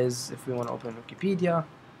JSON is, if we want to open Wikipedia,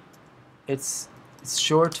 it's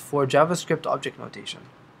short for JavaScript object notation.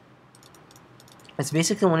 It's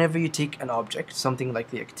basically whenever you take an object, something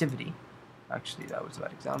like the activity. Actually, that was a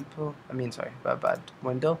bad example. Bad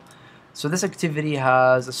window. So this activity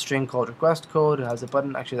has a string called request code. It has a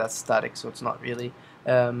button. Actually, that's static, so it's not really.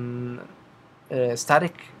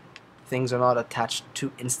 Static things are not attached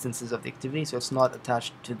to instances of the activity, so it's not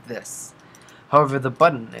attached to this. However, the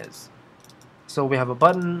button is. So we have a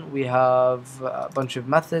button, we have a bunch of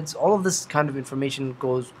methods. All of this kind of information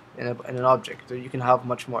goes in an object. So you can have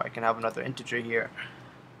much more. I can have another integer here,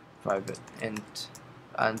 private, int,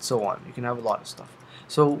 and so on. You can have a lot of stuff.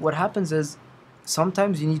 So what happens is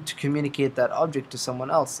sometimes you need to communicate that object to someone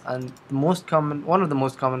else, and one of the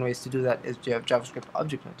most common ways to do that is to have JavaScript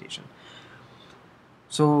object notation.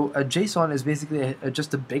 So a JSON is basically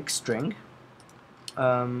just a big string.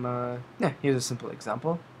 Yeah, here's a simple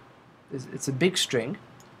example. It's a big string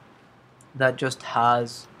that just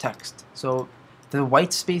has text. So the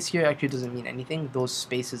white space here actually doesn't mean anything. Those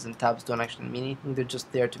spaces and tabs don't actually mean anything. They're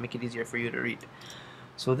just there to make it easier for you to read.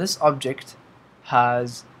 So this object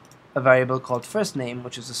has a variable called first name,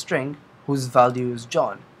 which is a string whose value is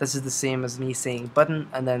John. This is the same as me saying button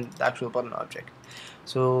and then the actual button object.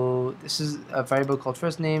 So this is a variable called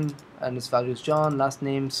first name and its value is John, last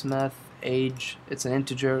name Smith, age, it's an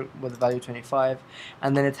integer with a value 25,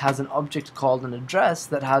 and then it has an object called an address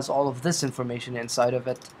that has all of this information inside of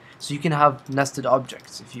it. So you can have nested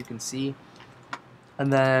objects, if you can see.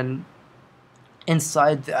 And then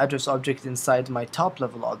inside the address object, inside my top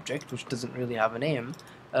level object, which doesn't really have a name,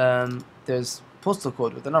 there's postal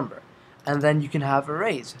code with a number. And then you can have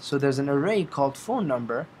arrays. So there's an array called phone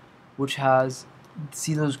number, which has,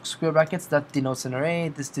 see those square brackets? That denotes an array.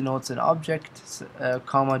 This denotes an object.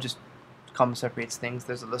 Comma separates things.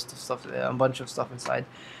 There's a list of stuff, a bunch of stuff inside.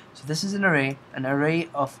 So this is an array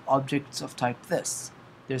of objects of type this.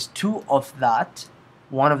 There's two of that.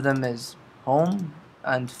 One of them is home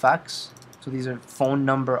and fax. So these are phone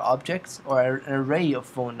number objects, or an array of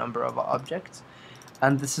phone number of objects.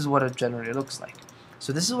 And this is what it generally looks like.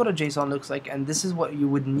 So this is what a JSON looks like, and this is what you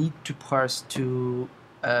would need to parse to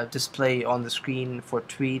display on the screen for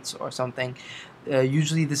tweets or something.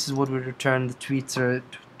 Usually this is what would return the tweets,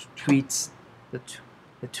 the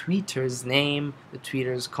tweeter's name, the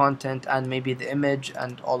tweeter's content, and maybe the image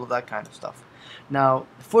and all of that kind of stuff. Now,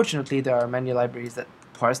 fortunately, there are many libraries that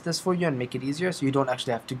parse this for you and make it easier, so you don't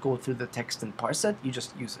actually have to go through the text and parse it, you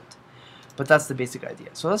just use it. But that's the basic idea.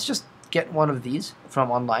 So let's just get one of these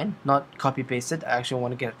from online, not copy paste it. I actually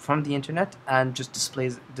want to get it from the internet and just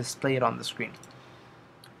display it on the screen.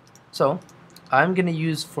 So I'm going to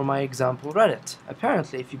use for my example Reddit.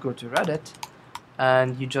 Apparently if you go to Reddit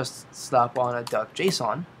and you just slap on a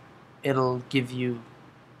 .json, it'll give you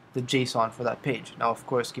the JSON for that page. Now of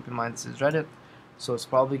course keep in mind this is Reddit, so it's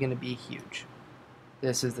probably going to be huge.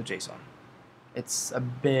 This is the JSON. It's a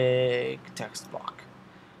big text block,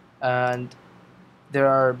 and there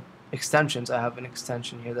are extensions. I have an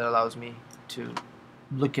extension here that allows me to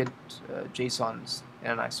look at JSONs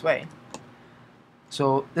in a nice way.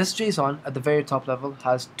 So this JSON at the very top level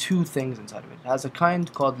has two things inside of it. It has a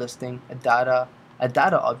kind called listing, a data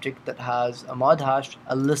object that has a mod hash,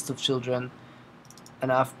 a list of children, an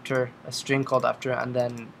after, a string called after, and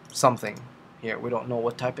then something here. We don't know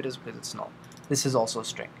what type it is because it's null. This is also a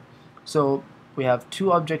string. So we have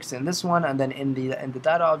two objects in this one, and then in the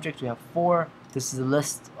data object we have four. This is a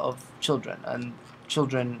list of children, and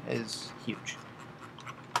children is huge.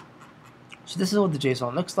 So this is what the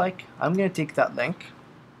JSON looks like. I'm going to take that link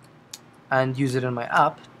and use it in my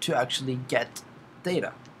app to actually get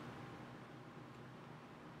data.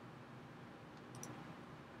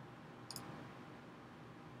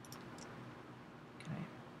 Okay.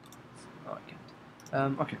 Oh, I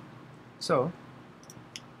can't. Okay. So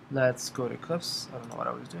let's go to Eclipse. I don't know what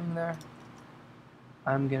I was doing there.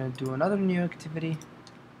 I'm going to do another new activity,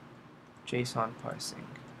 JSON parsing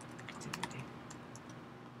activity.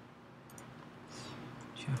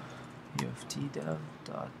 uftdev.json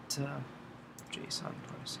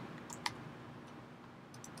parsing.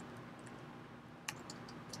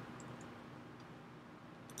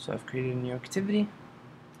 So I've created a new activity.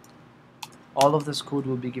 All of this code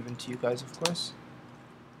will be given to you guys, of course.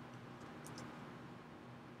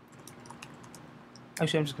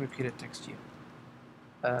 Actually, I'm just going to create a text view.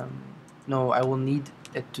 No, I will need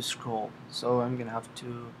it to scroll. So I'm gonna have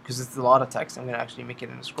to, because it's a lot of text, I'm gonna actually make it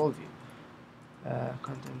in a scroll view.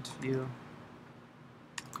 Content view,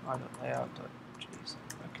 layout.json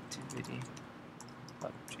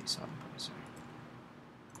activity.json parser.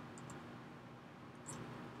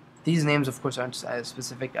 These names, of course, aren't as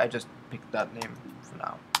specific. I just picked that name for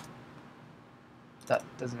now. That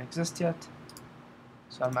doesn't exist yet,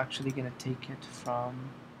 so I'm actually gonna take it from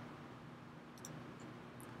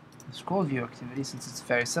the scroll view activity since it's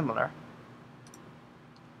very similar.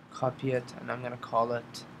 Copy it, and I'm gonna call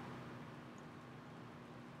it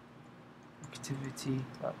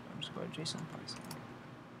activity.json parser.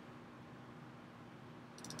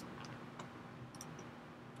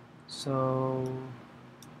 So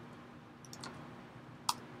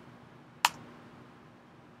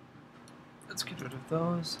let's get rid of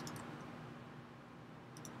those.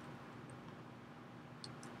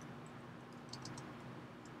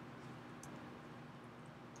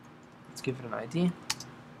 Let's give it an ID.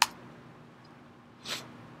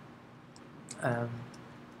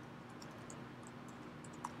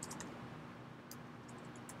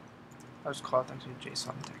 I'll just call it actually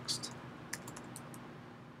JSON text.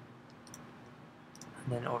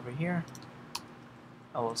 And then over here,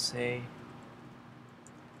 I will say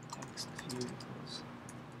text view equals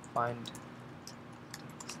find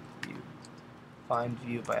text view, find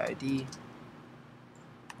view by ID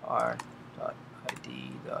r.id.json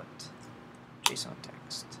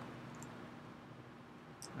text,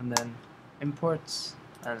 and then imports,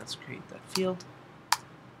 and let's create that field.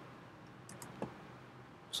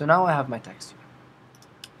 So now I have my text here.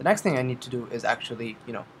 The next thing I need to do is actually,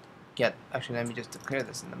 actually let me just declare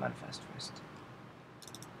this in the manifest first.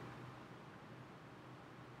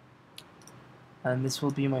 And this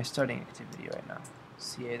will be my starting activity right now.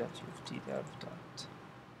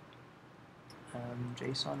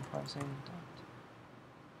 ca.ufd.dev.json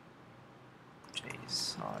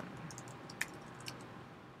parsing.json.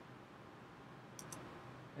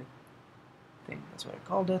 I think that's what I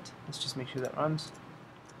called it. Let's just make sure that runs.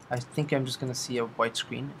 I think I'm just going to see a white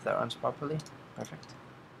screen if that runs properly. Perfect.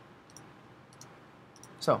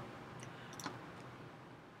 So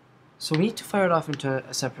we need to fire it off into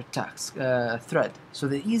a separate task thread. So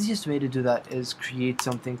the easiest way to do that is create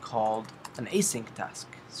something called an async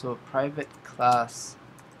task. So private class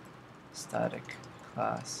static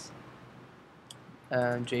class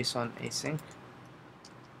JSON async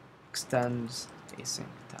extends async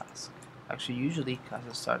task. Actually, usually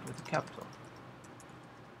classes start with a capital.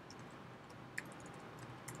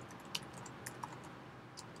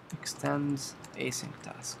 Extends async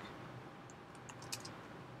task.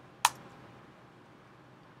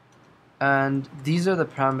 And these are the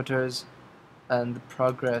parameters and the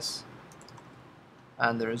progress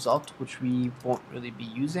and the result, which we won't really be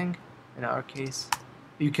using in our case.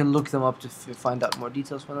 You can look them up to find out more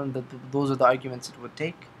details for them. Those are the arguments it would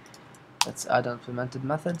take. Let's add implemented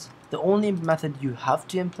methods. The only method you have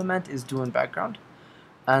to implement is do in background.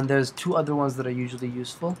 And there's two other ones that are usually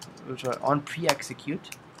useful, which are on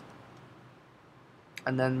pre-execute,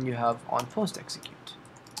 and then you have on post-execute.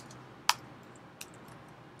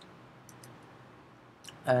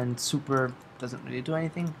 And super doesn't really do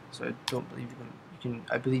anything, so I don't believe you can.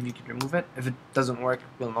 I believe you can remove it. If it doesn't work,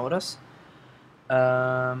 we'll notice.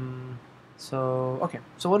 Okay.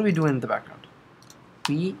 So what do we do in the background?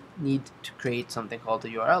 We need to create something called the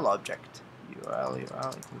URL object. URL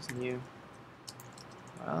equals new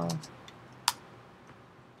URL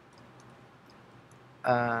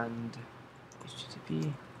and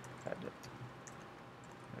http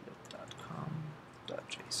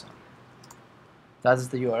reddit.com.json. That is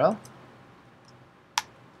the URL.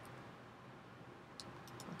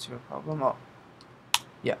 What's your problem? Oh,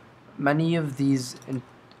 yeah. Many of these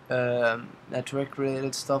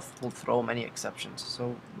network-related stuff will throw many exceptions.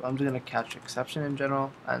 So I'm just going to catch exception in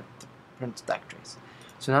general and print stack trace.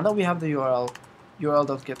 So now that we have the URL,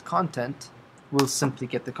 URL.getContent will simply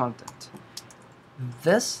get the content.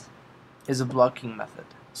 This is a blocking method.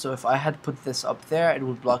 So if I had put this up there, it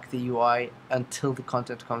would block the UI until the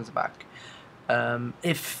content comes back.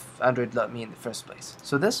 If Android let me in the first place.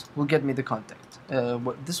 So this will get me the content.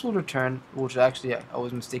 What this will return, which actually I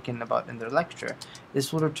was mistaken about in their lecture,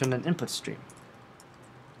 this will return an input stream.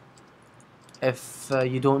 If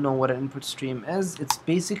you don't know what an input stream is, it's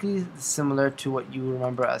basically similar to what you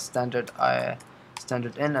remember as standard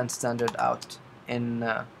in and standard out in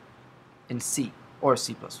C or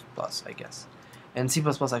C++, I guess. In C++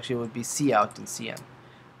 actually it would be C out and CN.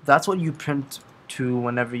 That's what you print to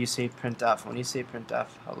whenever you say printf. When you say printf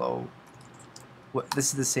hello,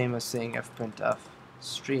 this is the same as saying fprintf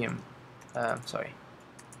stream.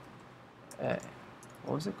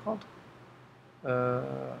 what was it called?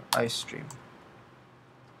 iStream.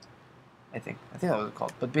 I think that was it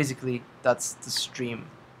called. But basically, that's the stream.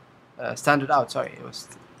 Standard out. Sorry, it was.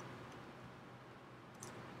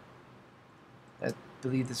 I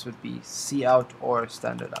believe this would be cout or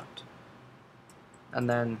standard out, and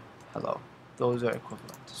then hello. Those are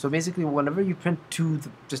equivalent. So basically, whenever you print to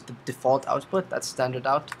just the default output, that's standard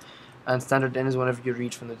out, and standard in is whenever you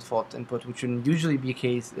read from the default input, which would usually be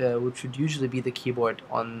the keyboard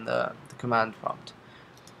on the command prompt.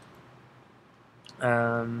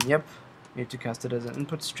 Yep, you need to cast it as an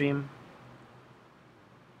input stream.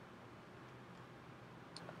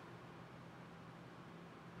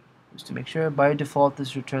 Just to make sure, by default,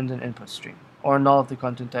 this returns an input stream, or null if the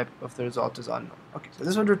content type of the result is unknown. Okay, so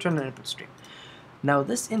this would return an input stream. Now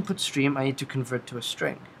this input stream I need to convert to a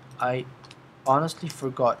string. I honestly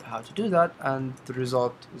forgot how to do that, and the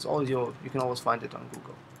result is always you can always find it on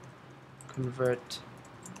Google. Convert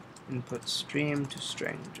input stream to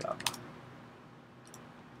string Java.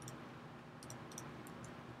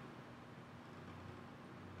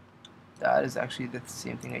 That is actually the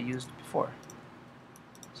same thing I used before.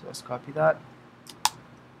 So let's copy that.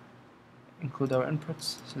 Include our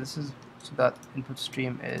inputs. So that input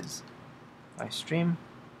stream is my stream,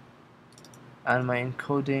 and my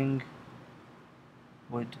encoding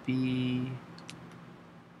would be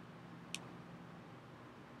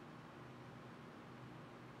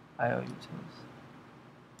IOUtils.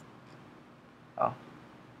 Oh,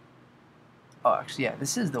 actually, yeah,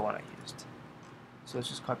 this is the one I used. So let's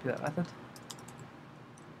just copy that method.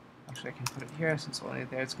 Actually, I can put it here since only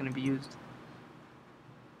there it's going to be used.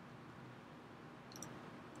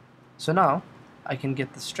 So now I can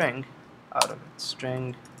get the string out of it.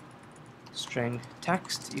 String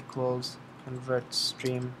text equals convert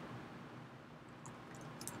stream.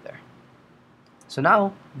 There. So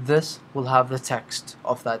now this will have the text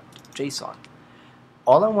of that JSON.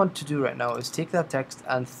 All I want to do right now is take that text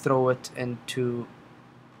and throw it into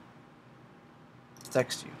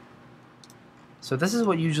text view. So this is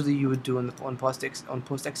what usually you would do on post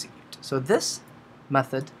execute. So this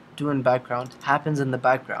method, do in background, happens in the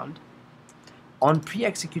background. On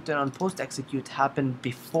pre-execute and on post-execute happen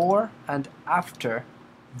before and after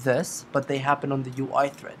this, but they happen on the UI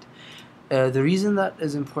thread. The reason that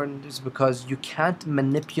is important is because you can't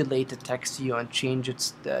manipulate a text view and change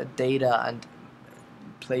its data and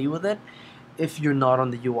play with it if you're not on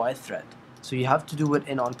the UI thread. So you have to do it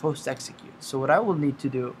in on post-execute. So what I will need to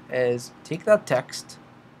do is take that text,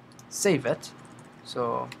 save it.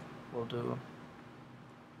 So we'll do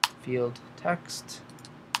field text.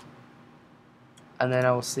 And then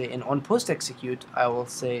I will say in on post execute, I will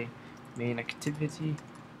say main activity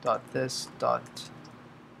dot this dot.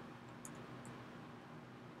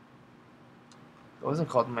 It wasn't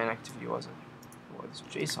called main activity, was it? It was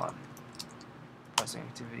JSON. Parsing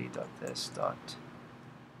activity dot this dot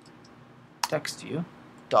text view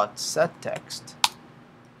dot set text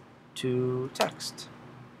to text.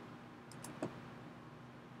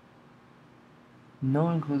 No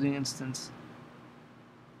including instance.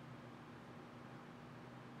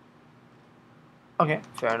 Okay,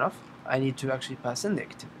 fair enough. I need to actually pass in the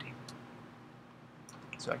activity.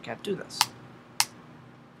 So I can't do this.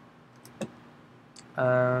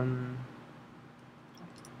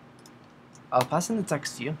 I'll pass in the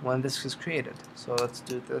text view when this is created. So let's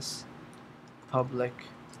do this public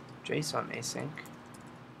JSON async.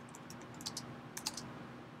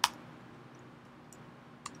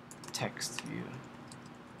 Text view.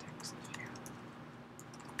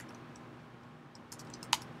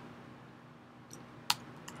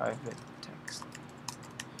 Private text.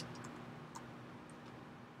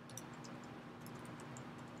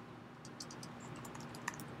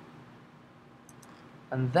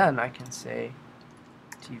 And then I can say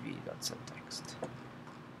tv.setText.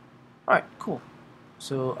 Alright, cool.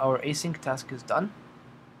 So our async task is done.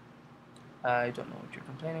 I don't know what you're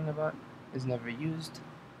complaining about. Is never used.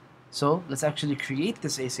 So let's actually create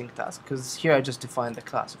this async task, because here I just defined the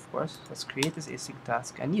class, of course. Let's create this async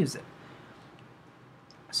task and use it.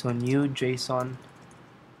 So new JSON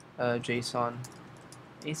async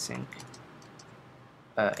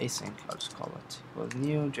async, I'll just call it. Well,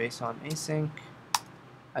 new JSON async.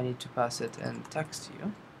 I need to pass it in text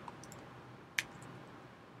view,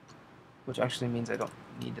 which actually means I don't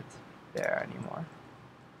need it there anymore.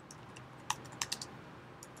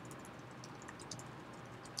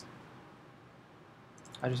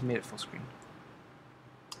 I just made it full screen.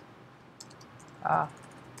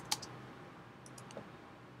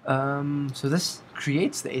 So this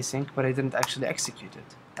creates the async, but I didn't actually execute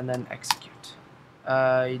it. And then execute.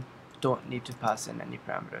 I don't need to pass in any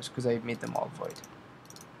parameters because I made them all void.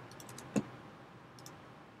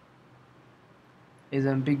 Is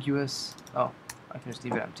ambiguous. Oh, I can just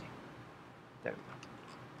leave it empty. There we go.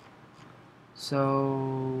 So,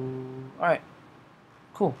 alright,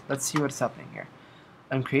 cool. Let's see what's happening here.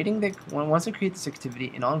 I'm creating the, once I create this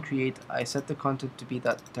activity, in onCreate, I set the content to be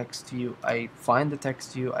that text view. I find the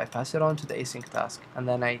text view, I pass it on to the async task, and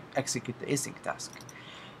then I execute the async task.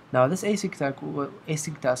 Now this async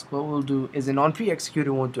task, what we'll do is in onPre-execute,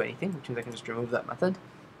 it won't do anything, which means I can just remove that method.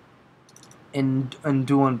 In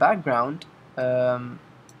do on background,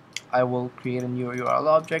 I will create a new URL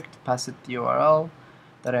object, pass it the URL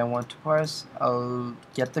that I want to parse. I'll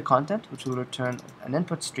get the content, which will return an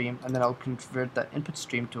input stream, and then I'll convert that input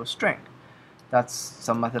stream to a string. That's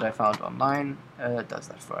some method I found online that does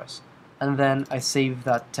that for us. And then I save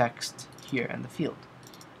that text here in the field.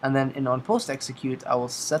 And then in onPost-execute, I will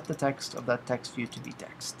set the text of that text view to be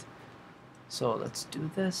text. So let's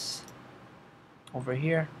do this. Over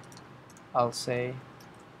here, I'll say,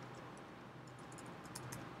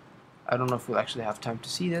 I don't know if we'll actually have time to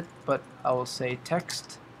see it, but I will say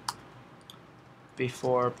text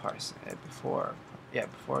before parsing, before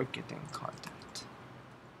getting content.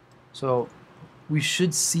 So we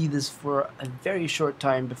should see this for a very short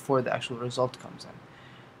time before the actual result comes in.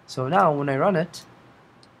 So now when I run it,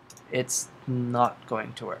 it's not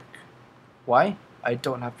going to work. Why? I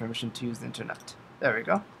don't have permission to use the internet. There we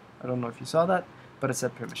go. I don't know if you saw that, but it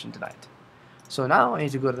said permission denied. So now I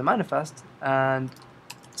need to go to the manifest and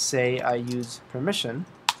say I use permission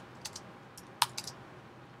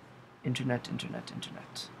internet.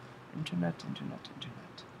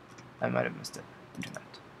 I might have missed it.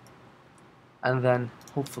 Internet. And then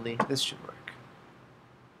hopefully this should work.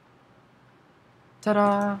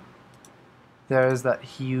 Ta-da! There's that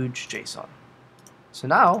huge JSON. So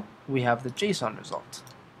now we have the JSON result.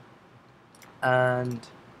 And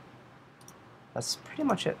that's pretty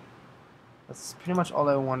much it. That's pretty much all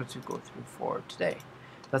I wanted to go through for today.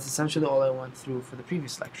 That's essentially all I went through for the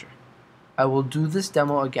previous lecture. I will do this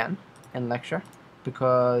demo again in lecture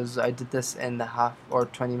because I did this in the half or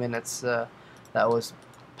 20 minutes that was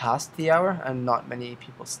past the hour and not many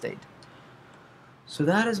people stayed. So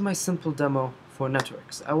that is my simple demo for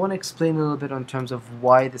networks. I want to explain a little bit in terms of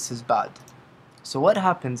why this is bad. So what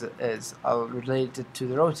happens is, I'll relate it to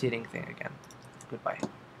the rotating thing again. Goodbye.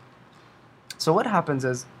 So what happens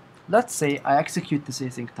is, let's say I execute this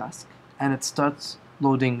async task and it starts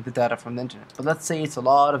loading the data from the internet. But let's say it's a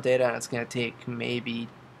lot of data and it's going to take maybe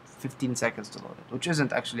 15 seconds to load it, which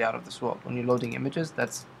isn't actually out of this world. When you're loading images,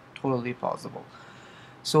 that's totally plausible.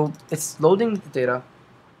 So it's loading the data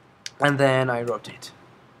and then I rotate.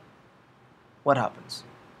 What happens?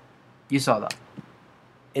 You saw that.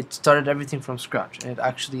 It started everything from scratch and it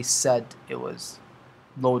actually said it was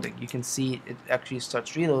loading. You can see it actually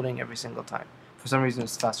starts reloading every single time. For some reason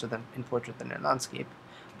it's faster than in portrait than in landscape,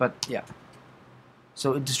 but yeah.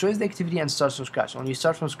 So it destroys the activity and starts from scratch. When you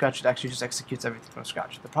start from scratch, it actually just executes everything from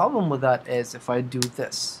scratch. The problem with that is if I do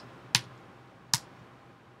this,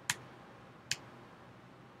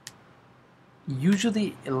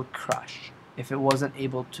 usually it'll crash if it wasn't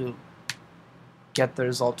able to get the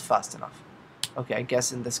result fast enough. Okay, I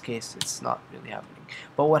guess in this case it's not really happening.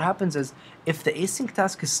 But what happens is, if the async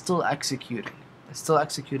task is still executing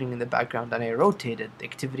in the background and I rotate it, the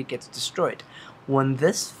activity gets destroyed. When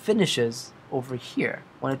this finishes over here,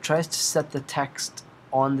 when it tries to set the text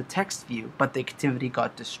on the text view, but the activity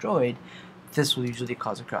got destroyed, this will usually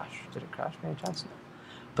cause a crash. Did it crash by any chance? No.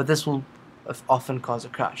 But this will often cause a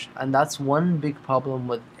crash. And that's one big problem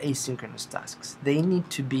with asynchronous tasks. They need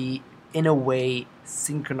to be, in a way,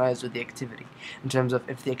 synchronized with the activity. In terms of,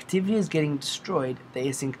 if the activity is getting destroyed, the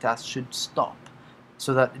async task should stop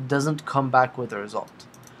so that it doesn't come back with a result.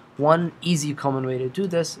 One easy common way to do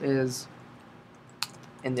this is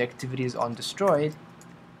in the activities on destroyed,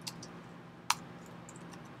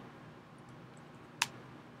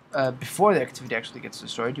 before the activity actually gets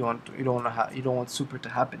destroyed, you don't want super to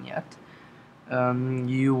happen yet.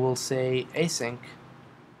 You will say async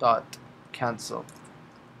dot cancel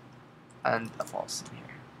and a false in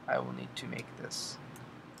here. I will need to make this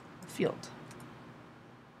a field.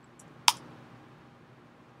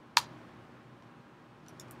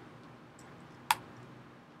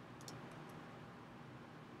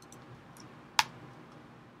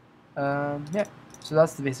 Yeah, so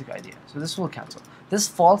that's the basic idea. So this will cancel. This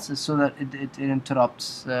false is so that it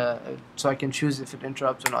interrupts, so I can choose if it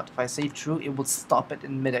interrupts or not. If I say true, it will stop it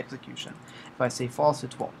in mid-execution. If I say false,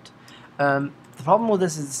 it won't. The problem with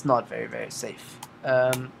this is it's not very, very safe.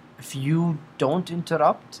 If you don't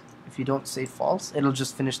interrupt, if you don't say false, it'll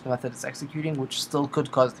just finish the method it's executing, which still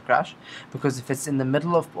could cause the crash, because if it's in the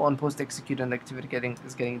middle of on post execute and the activity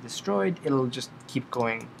is getting destroyed, it'll just keep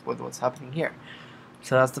going with what's happening here.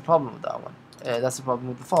 So that's the problem with that one. That's the problem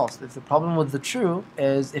with the false. If the problem with the true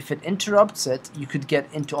is if it interrupts it, you could get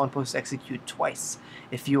into on post execute twice.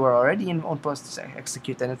 If you are already in on post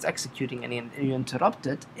execute and it's executing and you interrupt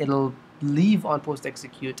it, it'll leave on post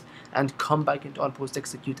execute and come back into on post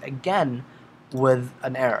execute again with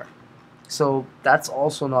an error. So that's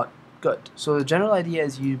also not good. So the general idea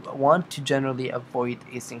is you want to generally avoid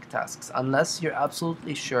async tasks unless you're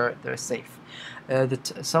absolutely sure they're safe.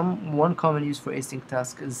 One common use for async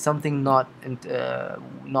task is something not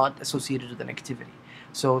associated with an activity.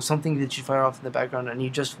 So something that you fire off in the background and you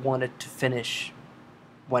just want it to finish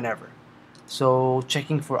whenever. So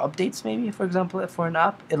checking for updates, maybe, for example, for an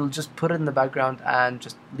app, it'll just put it in the background and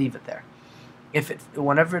just leave it there. It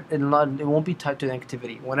won't be tied to an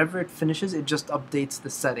activity. Whenever it finishes, it just updates the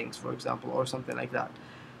settings, for example, or something like that.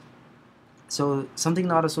 So something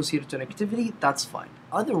not associated to an activity, that's fine.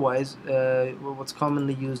 Otherwise, what's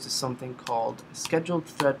commonly used is something called scheduled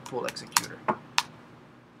thread pool executor,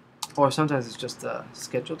 or sometimes it's just a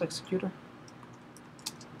scheduled executor.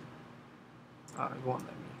 It won't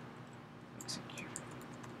let me execute.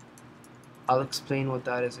 I'll explain what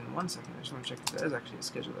that is in 1 second. I just want to check if there is actually a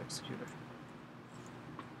scheduled executor.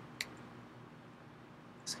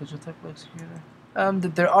 Scheduled type executor.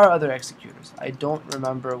 There are other executors. I don't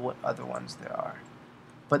remember what other ones there are,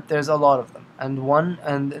 but there's a lot of them.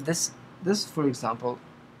 And this for example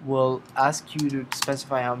will ask you to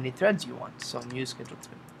specify how many threads you want. So new scheduled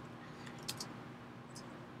thread,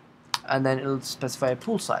 and then it'll specify a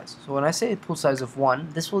pool size. So when I say a pool size of 1,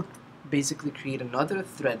 this will basically create another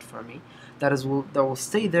thread for me that will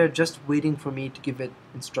stay there just waiting for me to give it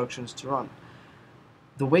instructions to run.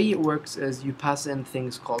 The way it works is you pass in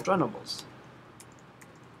things called runnables.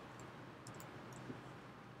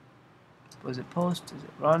 Was it post? Is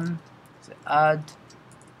it run? Is it add?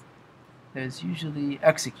 There's usually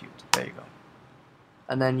execute. There you go.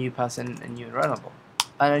 And then you pass in a new runnable.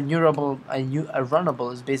 And a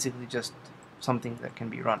runnable is basically just something that can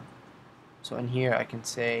be run. So in here I can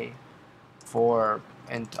say for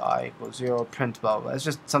int I equals 0, print blah blah. It's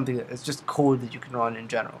just something it's just code that you can run in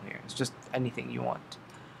general here. It's just anything you want.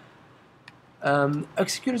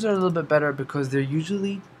 Executors are a little bit better because they're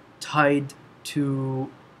usually tied to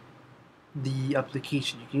the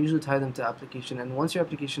application. You can usually tie them to application, and once your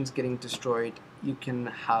application is getting destroyed, you can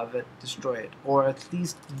have it destroy it, or at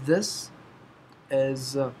least this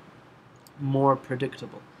is more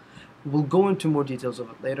predictable. We'll go into more details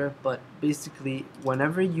of it later, but basically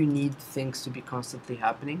whenever you need things to be constantly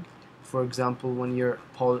happening, for example when you're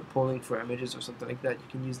polling for images or something like that, you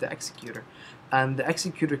can use the executor. And the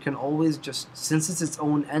executor can always just, since it's its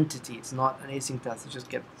own entity, it's not an async task that just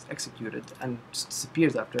gets executed and just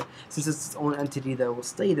disappears after. Since it's its own entity that will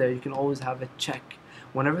stay there, you can always have it check.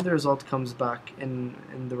 Whenever the result comes back in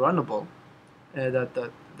the runnable, that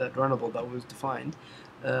runnable that was defined,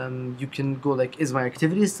 you can go like, is my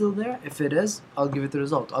activity still there? If it is, I'll give it the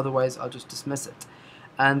result. Otherwise, I'll just dismiss it.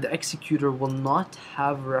 And the executor will not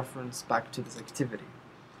have reference back to this activity.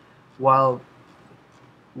 While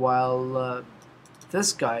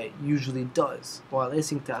this guy usually does, while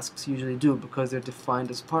async tasks usually do, because they're defined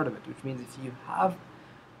as part of it, which means if you have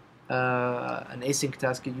an async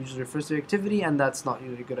task, it usually refers to your activity, and that's not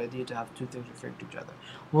usually a good idea to have two things referring to each other.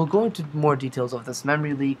 We'll go into more details of this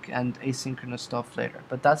memory leak and asynchronous stuff later,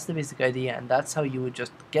 but that's the basic idea, and that's how you would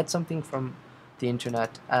just get something from the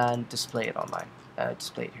internet and display it online,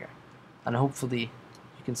 display it here. And hopefully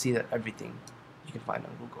you can see that everything you can find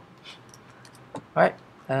on Google. Alright.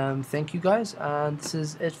 Thank you guys, and this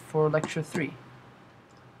is it for lecture 3.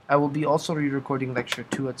 I will be also re-recording lecture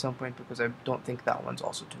 2 at some point because I don't think that one's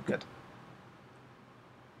also too good.